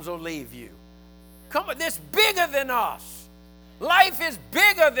problems will leave you. Come on, this is bigger than us. Life is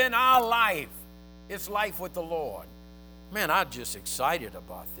bigger than our life. It's life with the Lord. Man, I'm just excited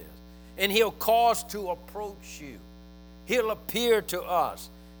about this. And he'll cause to approach you. He'll appear to us,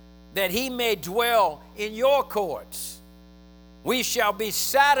 that he may dwell in your courts. We shall be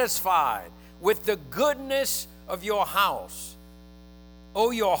satisfied with the goodness of your house,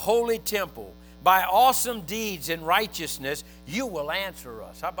 O your holy temple. By awesome deeds in righteousness, you will answer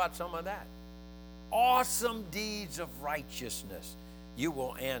us. How about some of that? Awesome deeds of righteousness, you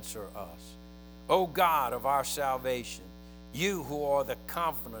will answer us. O God of our salvation, you who are the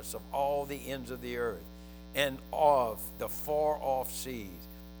confidence of all the ends of the earth and of the far-off seas,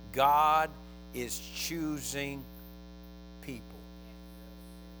 God is choosing people.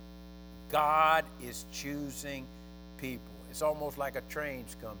 God is choosing people. It's almost like a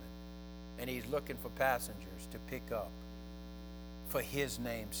train's coming, and he's looking for passengers to pick up for his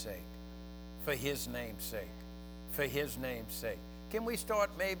name's sake. For his name's sake. For his name's sake. Can we start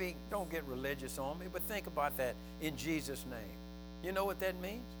maybe, don't get religious on me, but think about that, in Jesus' name. You know what that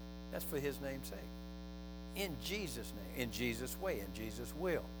means? That's for his name's sake. In Jesus' name, in Jesus' way, in Jesus'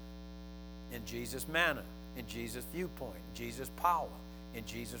 will, in Jesus' manner, in Jesus' viewpoint, in Jesus' power, in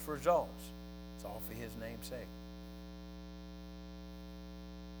Jesus' results. It's all for his name's sake.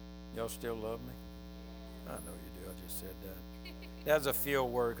 Y'all still love me? I know you do. I just said that. That's a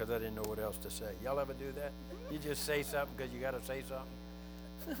field word, because I didn't know what else to say. Y'all ever do that? You just say something because you got to say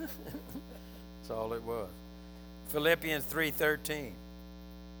something? That's all it was. Philippians 3:13.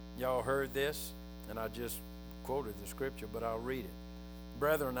 Y'all heard this? And I just quoted the scripture, but I'll read it.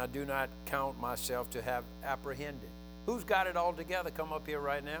 Brethren, I do not count myself to have apprehended. Who's got it all together? Come up here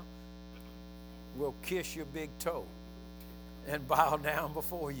right now. We'll kiss your big toe and bow down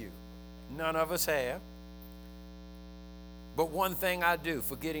before you. None of us have. But one thing I do,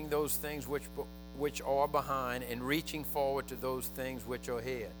 forgetting those things which are behind and reaching forward to those things which are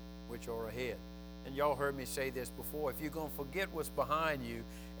ahead. And y'all heard me say this before. If you're going to forget what's behind you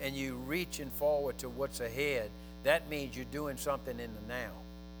and you reaching forward to what's ahead, that means you're doing something in the now.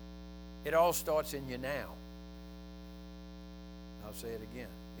 It all starts in your now. I'll say it again.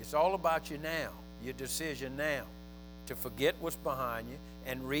 It's all about you now, your decision now, to forget what's behind you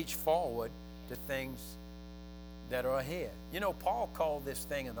and reach forward to things that are ahead. You know, Paul called this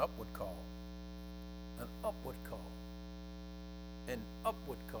thing an upward call. An upward call. An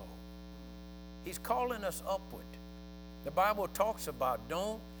upward call. He's calling us upward. The Bible talks about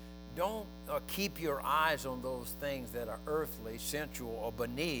don't keep your eyes on those things that are earthly, sensual, or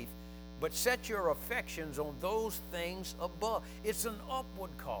beneath, but set your affections on those things above. It's an upward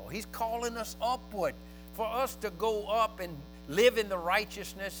call. He's calling us upward for us to go up and live in the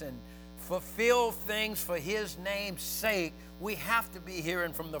righteousness and fulfill things for His name's sake. We have to be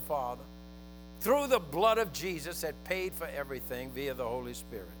hearing from the Father through the blood of Jesus that paid for everything via the Holy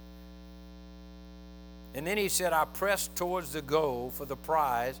Spirit. And then he said, I press towards the goal for the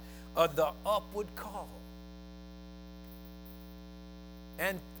prize of the upward call.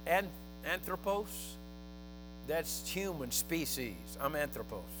 And anthropos, that's human species. I'm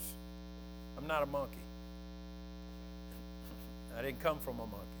anthropos. I'm not a monkey. I didn't come from a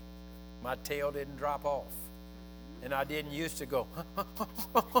monkey. My tail didn't drop off. And I didn't used to go,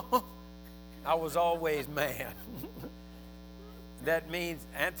 I was always man. That means,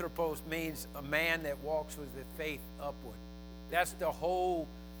 anthropos means a man that walks with the faith upward. That's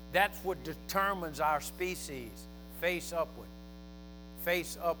what determines our species. Face upward.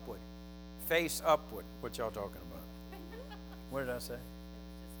 Face upward. Face upward. What y'all talking about? What did I say?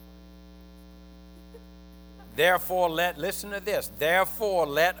 Therefore, listen to this. Therefore,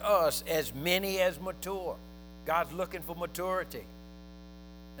 let us, as many as mature. God's looking for maturity.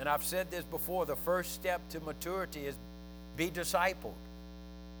 And I've said this before, the first step to maturity is be discipled,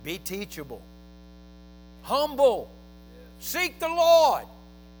 be teachable, humble, seek the Lord,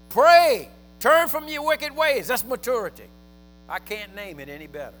 pray, turn from your wicked ways. That's maturity. I can't name it any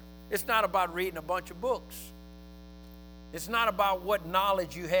better. It's not about reading a bunch of books. It's not about what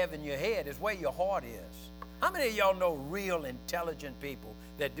knowledge you have in your head. It's where your heart is. How many of y'all know real intelligent people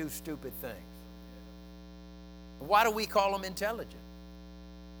that do stupid things? Why do we call them intelligent?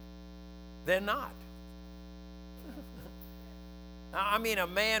 They're not. I mean, a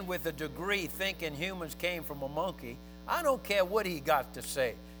man with a degree thinking humans came from a monkey, I don't care what he got to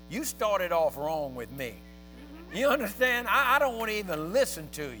say. You started off wrong with me. You understand? I don't want to even listen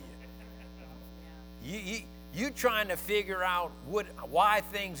to you. You trying to figure out why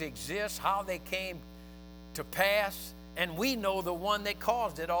things exist, how they came to pass, and we know the one that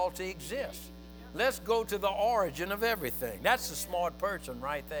caused it all to exist. Let's go to the origin of everything. That's a smart person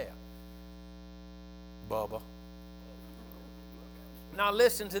right there. Bubba. Now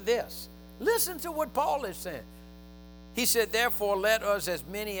listen to this. Listen to what Paul is saying. He said, therefore let us, as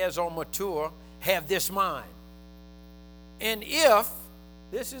many as are mature, have this mind. And if,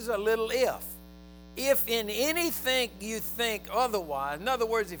 this is a little if in anything you think otherwise, in other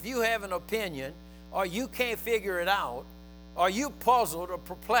words, if you have an opinion or you can't figure it out or you puzzled or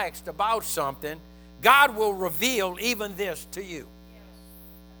perplexed about something, God will reveal even this to you.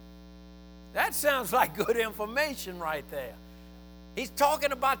 That sounds like good information right there. He's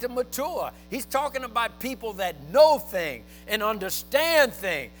talking about the mature. He's talking about people that know things and understand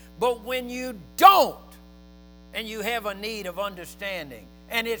things. But when you don't, and you have a need of understanding,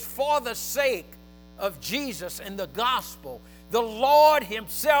 and it's for the sake of Jesus and the gospel, the Lord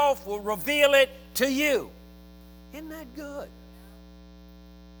Himself will reveal it to you. Isn't that good?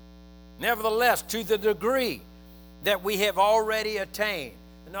 Nevertheless, to the degree that we have already attained,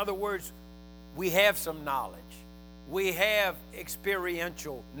 in other words, we have some knowledge. We have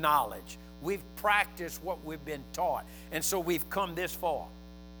experiential knowledge. We've practiced what we've been taught. And so we've come this far.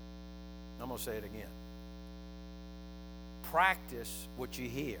 I'm going to say it again. Practice what you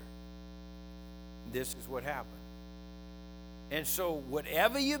hear. This is what happened. And so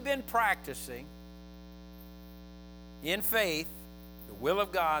whatever you've been practicing in faith, the will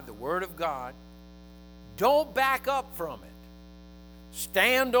of God, the Word of God, don't back up from it.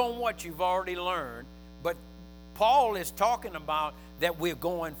 Stand on what you've already learned. But Paul is talking about that we're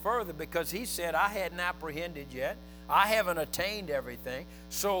going further because he said, I hadn't apprehended yet. I haven't attained everything.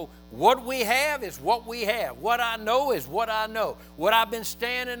 So what we have is what we have. What I know is what I know. What I've been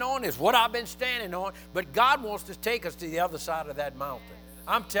standing on is what I've been standing on. But God wants to take us to the other side of that mountain.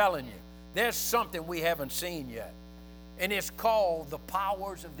 I'm telling you, there's something we haven't seen yet. And it's called the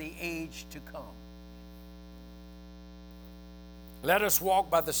powers of the age to come. Let us walk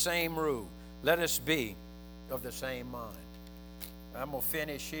by the same rule. Let us be of the same mind. I'm going to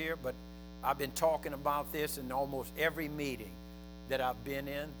finish here, but I've been talking about this in almost every meeting that I've been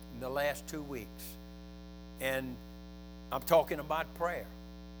in the last 2 weeks. And I'm talking about prayer.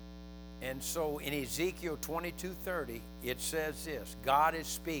 And so in Ezekiel 22:30, it says this. God is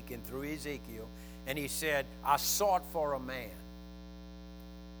speaking through Ezekiel, and he said, I sought for a man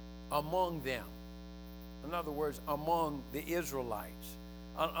among them. In other words, among the Israelites,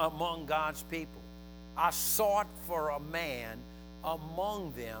 among God's people. I sought for a man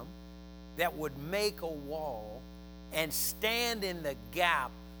among them that would make a wall and stand in the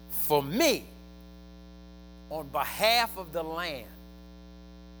gap for me on behalf of the land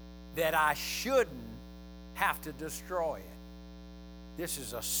that I shouldn't have to destroy it. This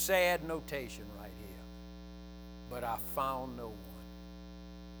is a sad notation right here. But I found no one.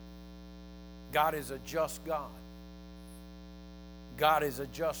 God is a just God. God is a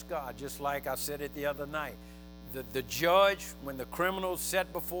just God. Just like I said it the other night. The judge, when the criminal's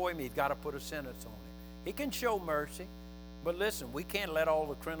set before him, he's got to put a sentence on him. He can show mercy. But listen, we can't let all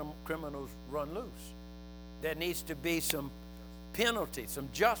the criminals run loose. There needs to be some penalty, some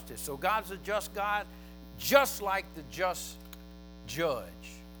justice. So God's a just God, just like the just judge.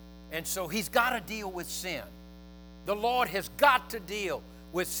 And so he's got to deal with sin. The Lord has got to deal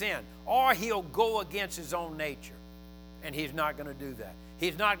with sin, or he'll go against his own nature. And he's not going to do that.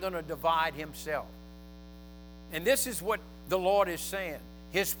 He's not going to divide himself. And this is what the Lord is saying.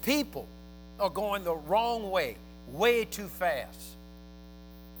 His people are going the wrong way too fast.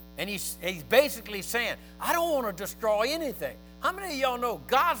 And he's basically saying, I don't want to destroy anything. How many of y'all know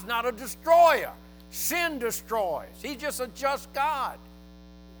God's not a destroyer? Sin destroys. He's just a just God.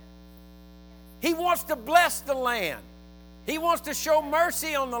 He wants to bless the land. He wants to show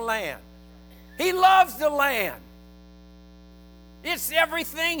mercy on the land. He loves the land. It's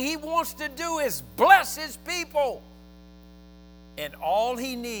everything he wants to do is bless his people. And all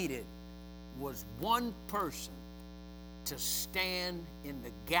he needed was one person to stand in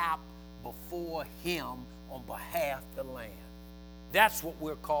the gap before him on behalf of the land. That's what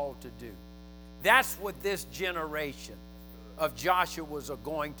we're called to do. That's what this generation of Joshua's are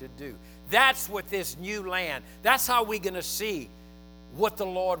going to do. That's what this new land, that's how we're going to see what the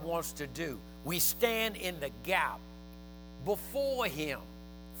Lord wants to do. We stand in the gap before him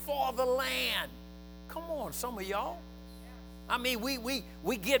for the land. Come on, some of y'all. I mean,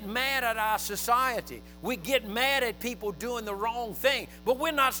 we get mad at our society. We get mad at people doing the wrong thing, but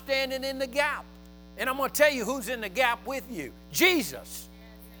we're not standing in the gap. And I'm going to tell you who's in the gap with you. Jesus.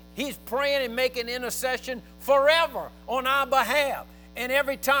 He's praying and making intercession forever on our behalf. And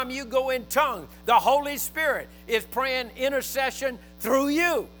every time you go in tongues, the Holy Spirit is praying intercession through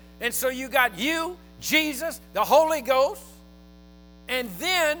you. And so you got you, Jesus, the Holy Ghost, and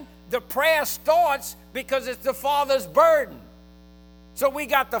then the prayer starts because it's the Father's burden. So we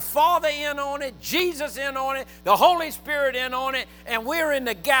got the Father in on it, Jesus in on it, the Holy Spirit in on it, and we're in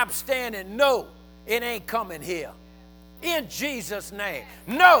the gap standing. No, it ain't coming here. In Jesus' name.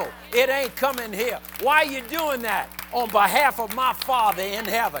 No, it ain't coming here. Why are you doing that? On behalf of my Father in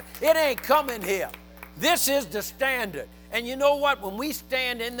heaven. It ain't coming here. This is the standard. And you know what? When we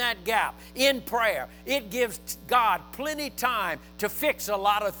stand in that gap in prayer, it gives God plenty time to fix a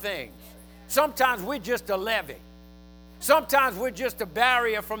lot of things. Sometimes we're just a levee. Sometimes we're just a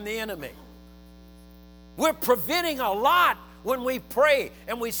barrier from the enemy. We're preventing a lot when we pray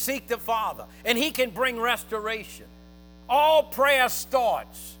and we seek the Father. And he can bring restoration. All prayer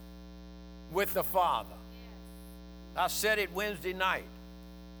starts with the Father. I said it Wednesday night.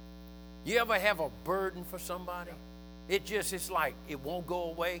 You ever have a burden for somebody? It's like it won't go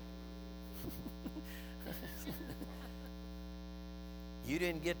away. You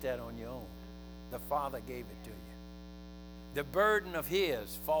didn't get that on your own. The Father gave it to you. The burden of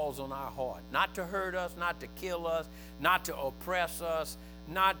his falls on our heart. Not to hurt us, not to kill us, not to oppress us,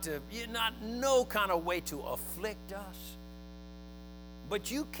 not no kind of way to afflict us.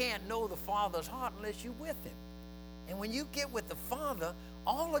 But you can't know the Father's heart unless you're with him. And when you get with the Father,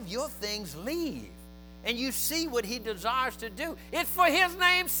 all of your things leave. And you see what he desires to do. It's for his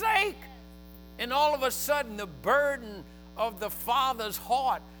name's sake. And all of a sudden, the burden of the Father's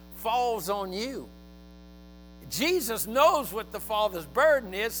heart falls on you. Jesus knows what the Father's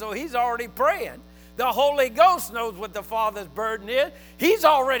burden is, so he's already praying. The Holy Ghost knows what the Father's burden is. He's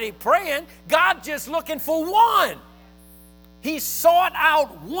already praying. God's just looking for one. He sought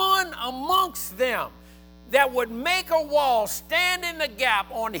out one amongst them that would make a wall, stand in the gap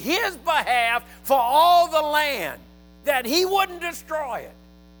on his behalf for all the land, that he wouldn't destroy it.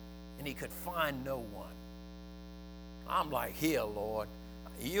 And he could find no one. I'm like, here, Lord,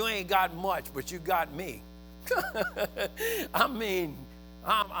 you ain't got much, but you got me. I mean,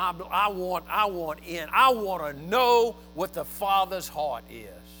 I want in. I want to know what the Father's heart is.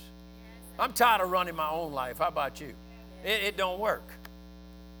 I'm tired of running my own life. How about you? It don't work.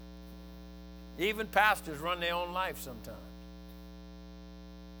 Even pastors run their own life sometimes.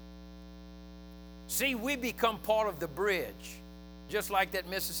 See, we become part of the bridge. Just like that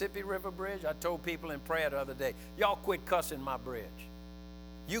Mississippi River Bridge. I told people in prayer the other day, y'all quit cussing my bridge.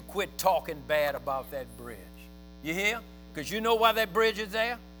 You quit talking bad about that bridge. You hear? Because you know why that bridge is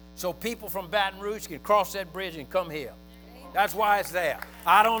there? So people from Baton Rouge can cross that bridge and come here. That's why it's there.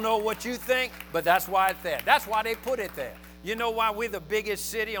 I don't know what you think, but that's why it's there. That's why they put it there. You know why we're the biggest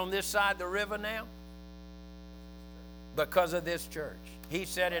city on this side of the river now? Because of this church. He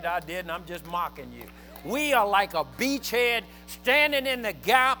said it, I did, and I'm just mocking you. We are like a beachhead standing in the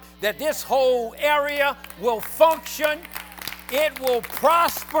gap that this whole area will function. It will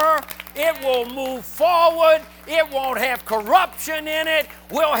prosper. It will move forward. It won't have corruption in it.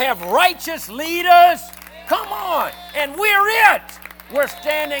 We'll have righteous leaders. Come on. And we're it. We're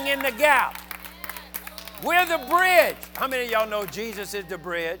standing in the gap. We're the bridge. How many of y'all know Jesus is the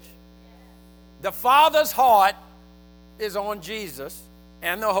bridge? The Father's heart is on Jesus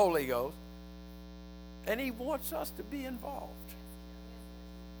and the Holy Ghost. And he wants us to be involved.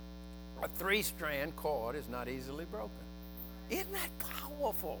 A 3-strand cord is not easily broken. Isn't that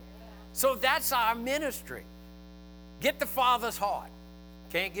powerful? So that's our ministry. Get the Father's heart.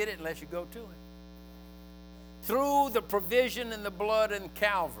 Can't get it unless you go to him. Through the provision in the blood in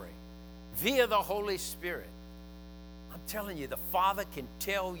Calvary, via the Holy Spirit. I'm telling you, the Father can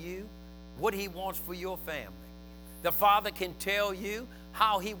tell you what he wants for your family. The Father can tell you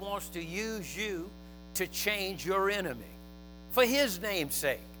how he wants to use you to change your enemy for his name's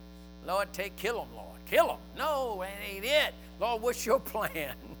sake. Lord, kill him, Lord. Kill him. No, that ain't it. Lord, what's your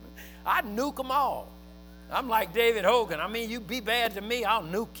plan? I'd nuke them all. I'm like David Hogan. I mean, you be bad to me, I'll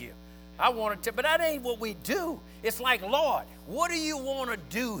nuke you. I want to, but that ain't what we do. It's like, Lord, what do you want to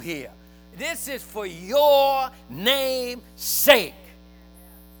do here? This is for your name's sake.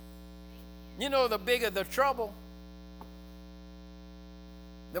 You know, the bigger the trouble,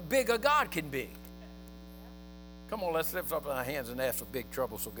 the bigger God can be. Come on, let's lift up our hands and ask for big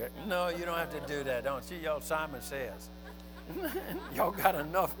trouble. No, you don't have to do that, don't you? Y'all, Simon says. Y'all got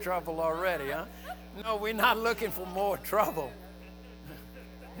enough trouble already, huh? No, we're not looking for more trouble.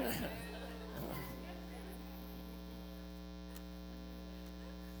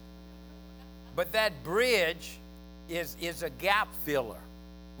 But that bridge is a gap filler.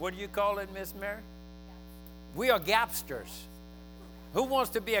 What do you call it, Miss Mary? We are gapsters. Who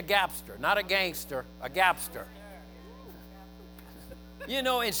wants to be a gapster? Not a gangster, a gapster. You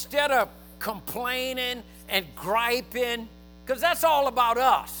know, instead of complaining and griping, because that's all about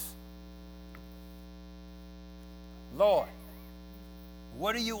us. Lord,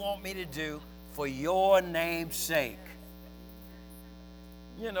 what do you want me to do for your name's sake?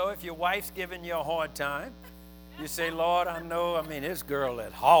 You know, if your wife's giving you a hard time, you say, Lord, I know, this girl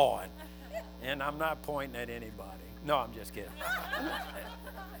is hard. And I'm not pointing at anybody. No, I'm just kidding.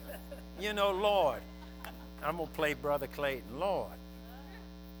 You know, Lord, I'm going to play Brother Clayton. Lord,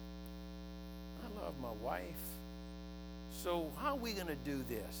 I love my wife. So how are we going to do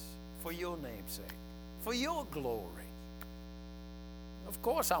this for your name's sake, for your glory? Of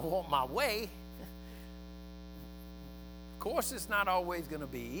course, I want my way. Of course, it's not always going to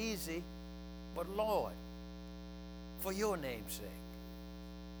be easy, but Lord, for your name's sake,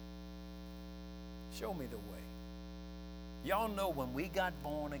 show me the way. Y'all know when we got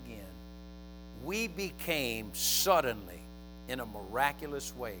born again, we became suddenly, in a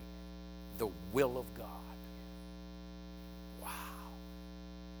miraculous way, the will of God. Wow.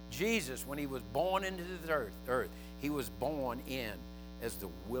 Jesus, when he was born into the earth, he was born in as the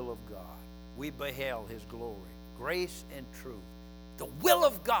will of God. We beheld his glory, grace and truth. The will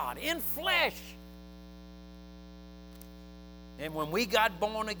of God in flesh. And when we got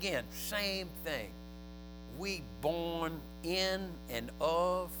born again, same thing. We born in and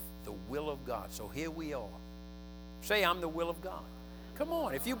of the will of God. So here we are. Say, I'm the will of God. Come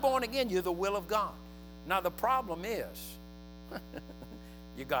on. If you're born again, you're the will of God. Now, the problem is,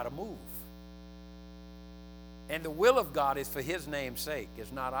 you got to move. And the will of God is for his name's sake.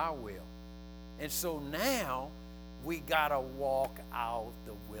 It's not our will. And so now, we got to walk out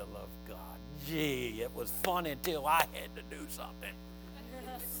the will of God. Gee, it was fun until I had to do something.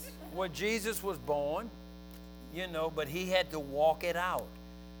 Well, Jesus was born, you know, but he had to walk it out.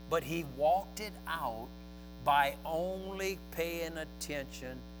 But he walked it out by only paying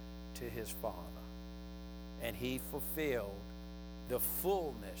attention to his Father. And he fulfilled the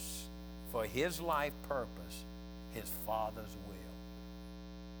fullness for his life purpose, his Father's will.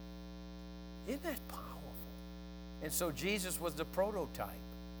 Isn't that powerful? And so Jesus was the prototype.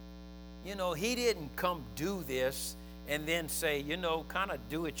 You know, he didn't come do this and then say, you know, kind of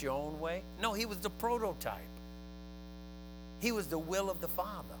do it your own way. No, he was the prototype. He was the will of the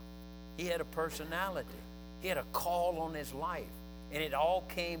Father. He had a personality. He had a call on his life. And it all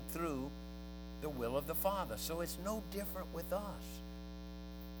came through the will of the Father. So it's no different with us.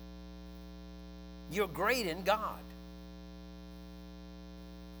 You're great in God.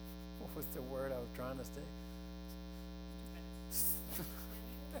 What was the word I was trying to say?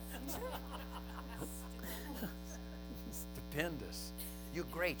 Stupendous. You're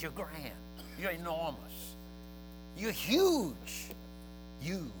great. You're grand. You're enormous. You're huge.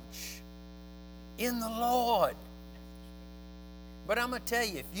 Huge. In the Lord. But I'm going to tell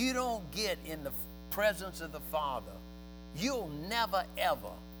you, if you don't get in the presence of the Father, you'll never,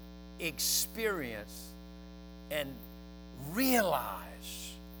 ever experience and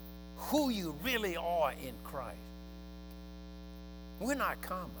realize who you really are in Christ. We're not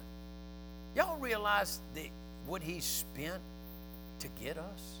common. Y'all realize what he spent to get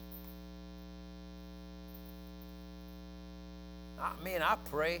us? I mean, I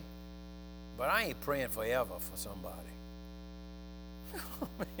pray, but I ain't praying forever for somebody.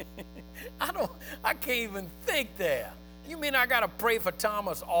 I can't even think there. You mean I got to pray for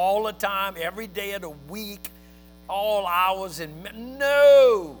Thomas all the time, every day of the week, all hours?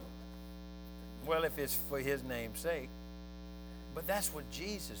 No. Well, if it's for his name's sake. But that's what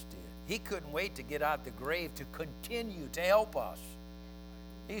Jesus did. He couldn't wait to get out the grave to continue to help us.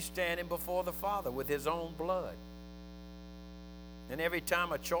 He's standing before the Father with his own blood. And every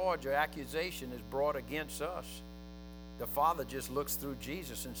time a charge or accusation is brought against us, the Father just looks through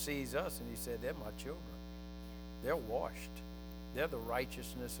Jesus and sees us, and he said, they're my children. They're washed. They're the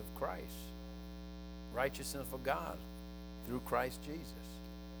righteousness of Christ. Righteousness of God through Christ Jesus.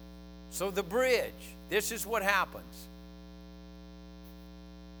 So the bridge, this is what happens.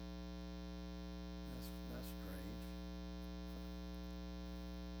 That's strange.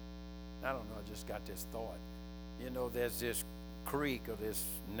 I don't know, I just got this thought. You know, there's this creek or this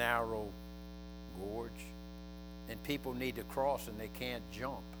narrow gorge, and people need to cross and they can't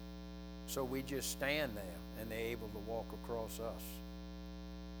jump. So we just stand there and they're able to walk across us.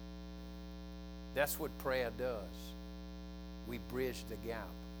 That's what prayer does. We bridge the gap.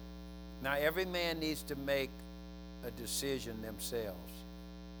 Now, every man needs to make a decision themselves.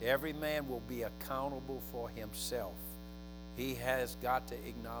 Every man will be accountable for himself. He has got to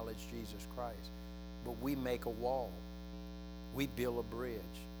acknowledge Jesus Christ. But we make a wall. We build a bridge.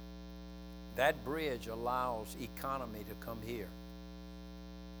 That bridge allows economy to come here.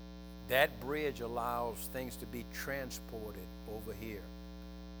 That bridge allows things to be transported over here.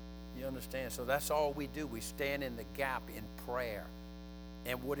 You understand? So that's all we do. We stand in the gap in prayer.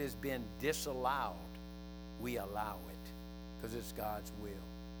 And what has been disallowed, we allow it because it's God's will.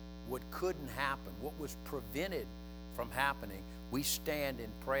 What couldn't happen, what was prevented from happening, we stand in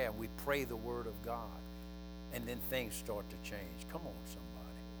prayer and we pray the word of God. And then things start to change. Come on,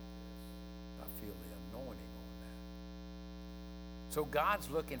 somebody. I feel the anointing on that. So God's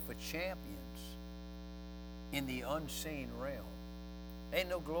looking for champions in the unseen realm. Ain't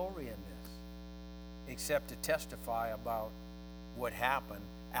no glory in this except to testify about what happened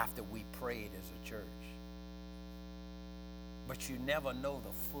after we prayed as a church. But you never know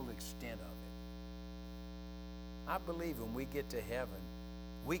the full extent of it. I believe when we get to heaven,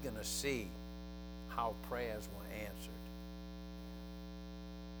 we're going to see how prayers were answered.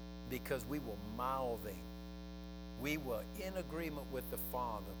 Because we were mouthing. We were in agreement with the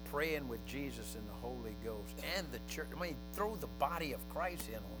Father, praying with Jesus and the Holy Ghost and the church. I mean, throw the body of Christ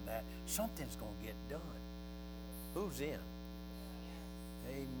in on that. Something's going to get done. Who's in?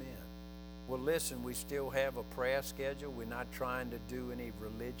 Amen. Well, listen, we still have a prayer schedule. We're not trying to do any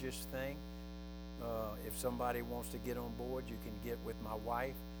religious thing. If somebody wants to get on board, you can get with my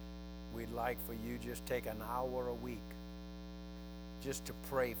wife. We'd like for you just take an hour a week just to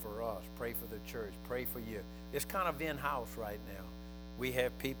pray for us, pray for the church, pray for you. It's kind of in-house right now. We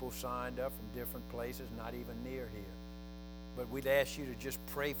have people signed up from different places, not even near here. But we'd ask you to just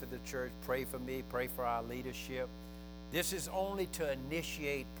pray for the church, pray for me, pray for our leadership. This is only to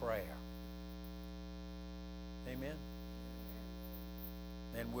initiate prayer. Amen?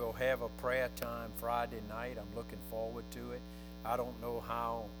 And we'll have a prayer time Friday night. I'm looking forward to it. I don't know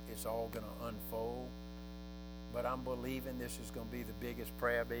how it's all going to unfold, but I'm believing this is going to be the biggest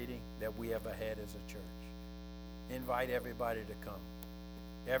prayer meeting that we ever had as a church. Invite everybody to come.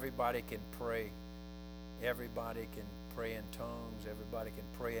 Everybody can pray. Everybody can pray in tongues. Everybody can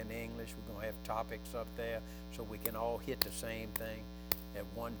pray in English. We're going to have topics up there so we can all hit the same thing at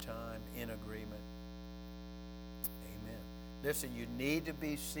one time in agreement. Amen. Listen, you need to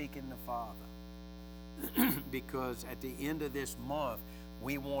be seeking the Father because at the end of this month,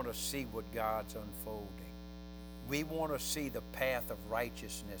 we want to see what God's unfolding. We want to see the path of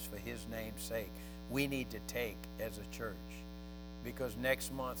righteousness for his name's sake. We need to take as a church because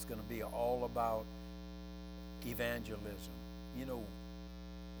next month's going to be all about evangelism. You know,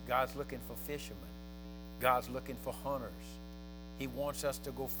 God's looking for fishermen. God's looking for hunters. He wants us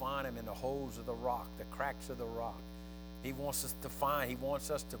to go find them in the holes of the rock, the cracks of the rock. He wants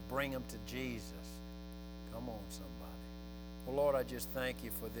us to bring them to Jesus. Come on, somebody. Well, Lord, I just thank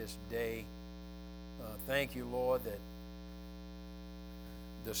you for this day. Thank you, Lord, that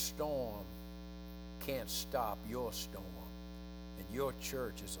the storm can't stop your storm. And your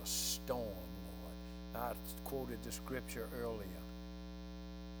church is a storm, Lord. I quoted the scripture earlier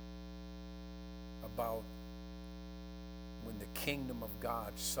about when the kingdom of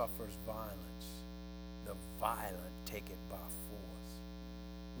God suffers violence, the violent take it by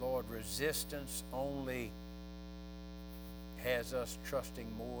force. Lord, resistance only has us trusting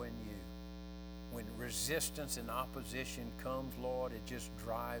more in you. When resistance and opposition comes, Lord, it just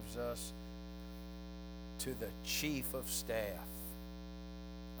drives us to the chief of staff,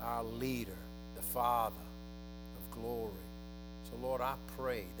 our leader, the Father of glory. So, Lord, I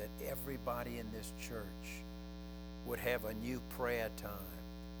pray that everybody in this church would have a new prayer time,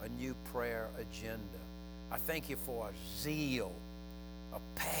 a new prayer agenda. I thank you for a zeal, a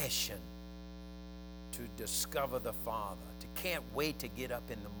passion to discover the Father, to can't wait to get up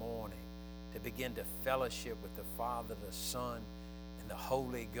in the morning, to begin to fellowship with the Father, the Son, and the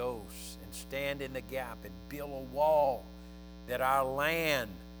Holy Ghost, and stand in the gap and build a wall that our land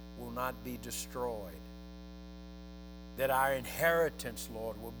will not be destroyed, that our inheritance,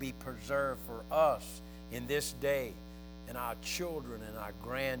 Lord, will be preserved for us in this day, and our children and our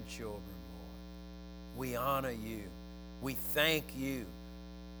grandchildren, Lord. We honor you. We thank you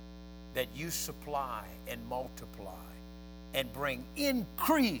that you supply and multiply and bring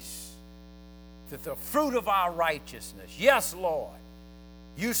increase to the fruit of our righteousness. Yes, Lord,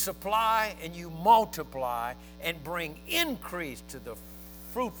 you supply and you multiply and bring increase to the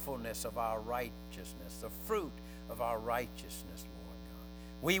fruitfulness of our righteousness, the fruit of our righteousness, Lord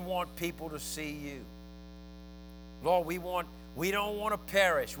God. We want people to see you. Lord, we don't want to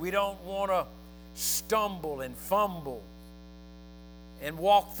perish. We don't want to stumble and fumble and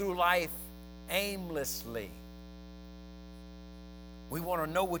walk through life aimlessly. We want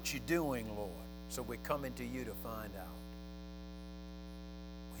to know what you're doing, Lord, so we're coming to you to find out.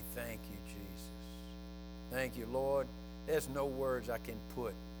 We thank you, Jesus. Thank you, Lord. There's no words I can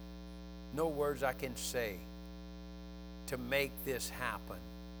put, no words I can say to make this happen.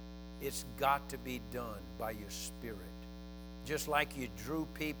 It's got to be done by your Spirit. Just like you drew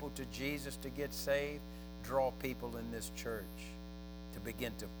people to Jesus to get saved, draw people in this church to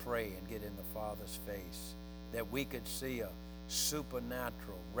begin to pray and get in the Father's face, that we could see a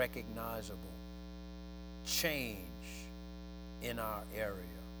supernatural, recognizable change in our area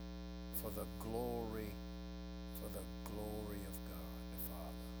for the glory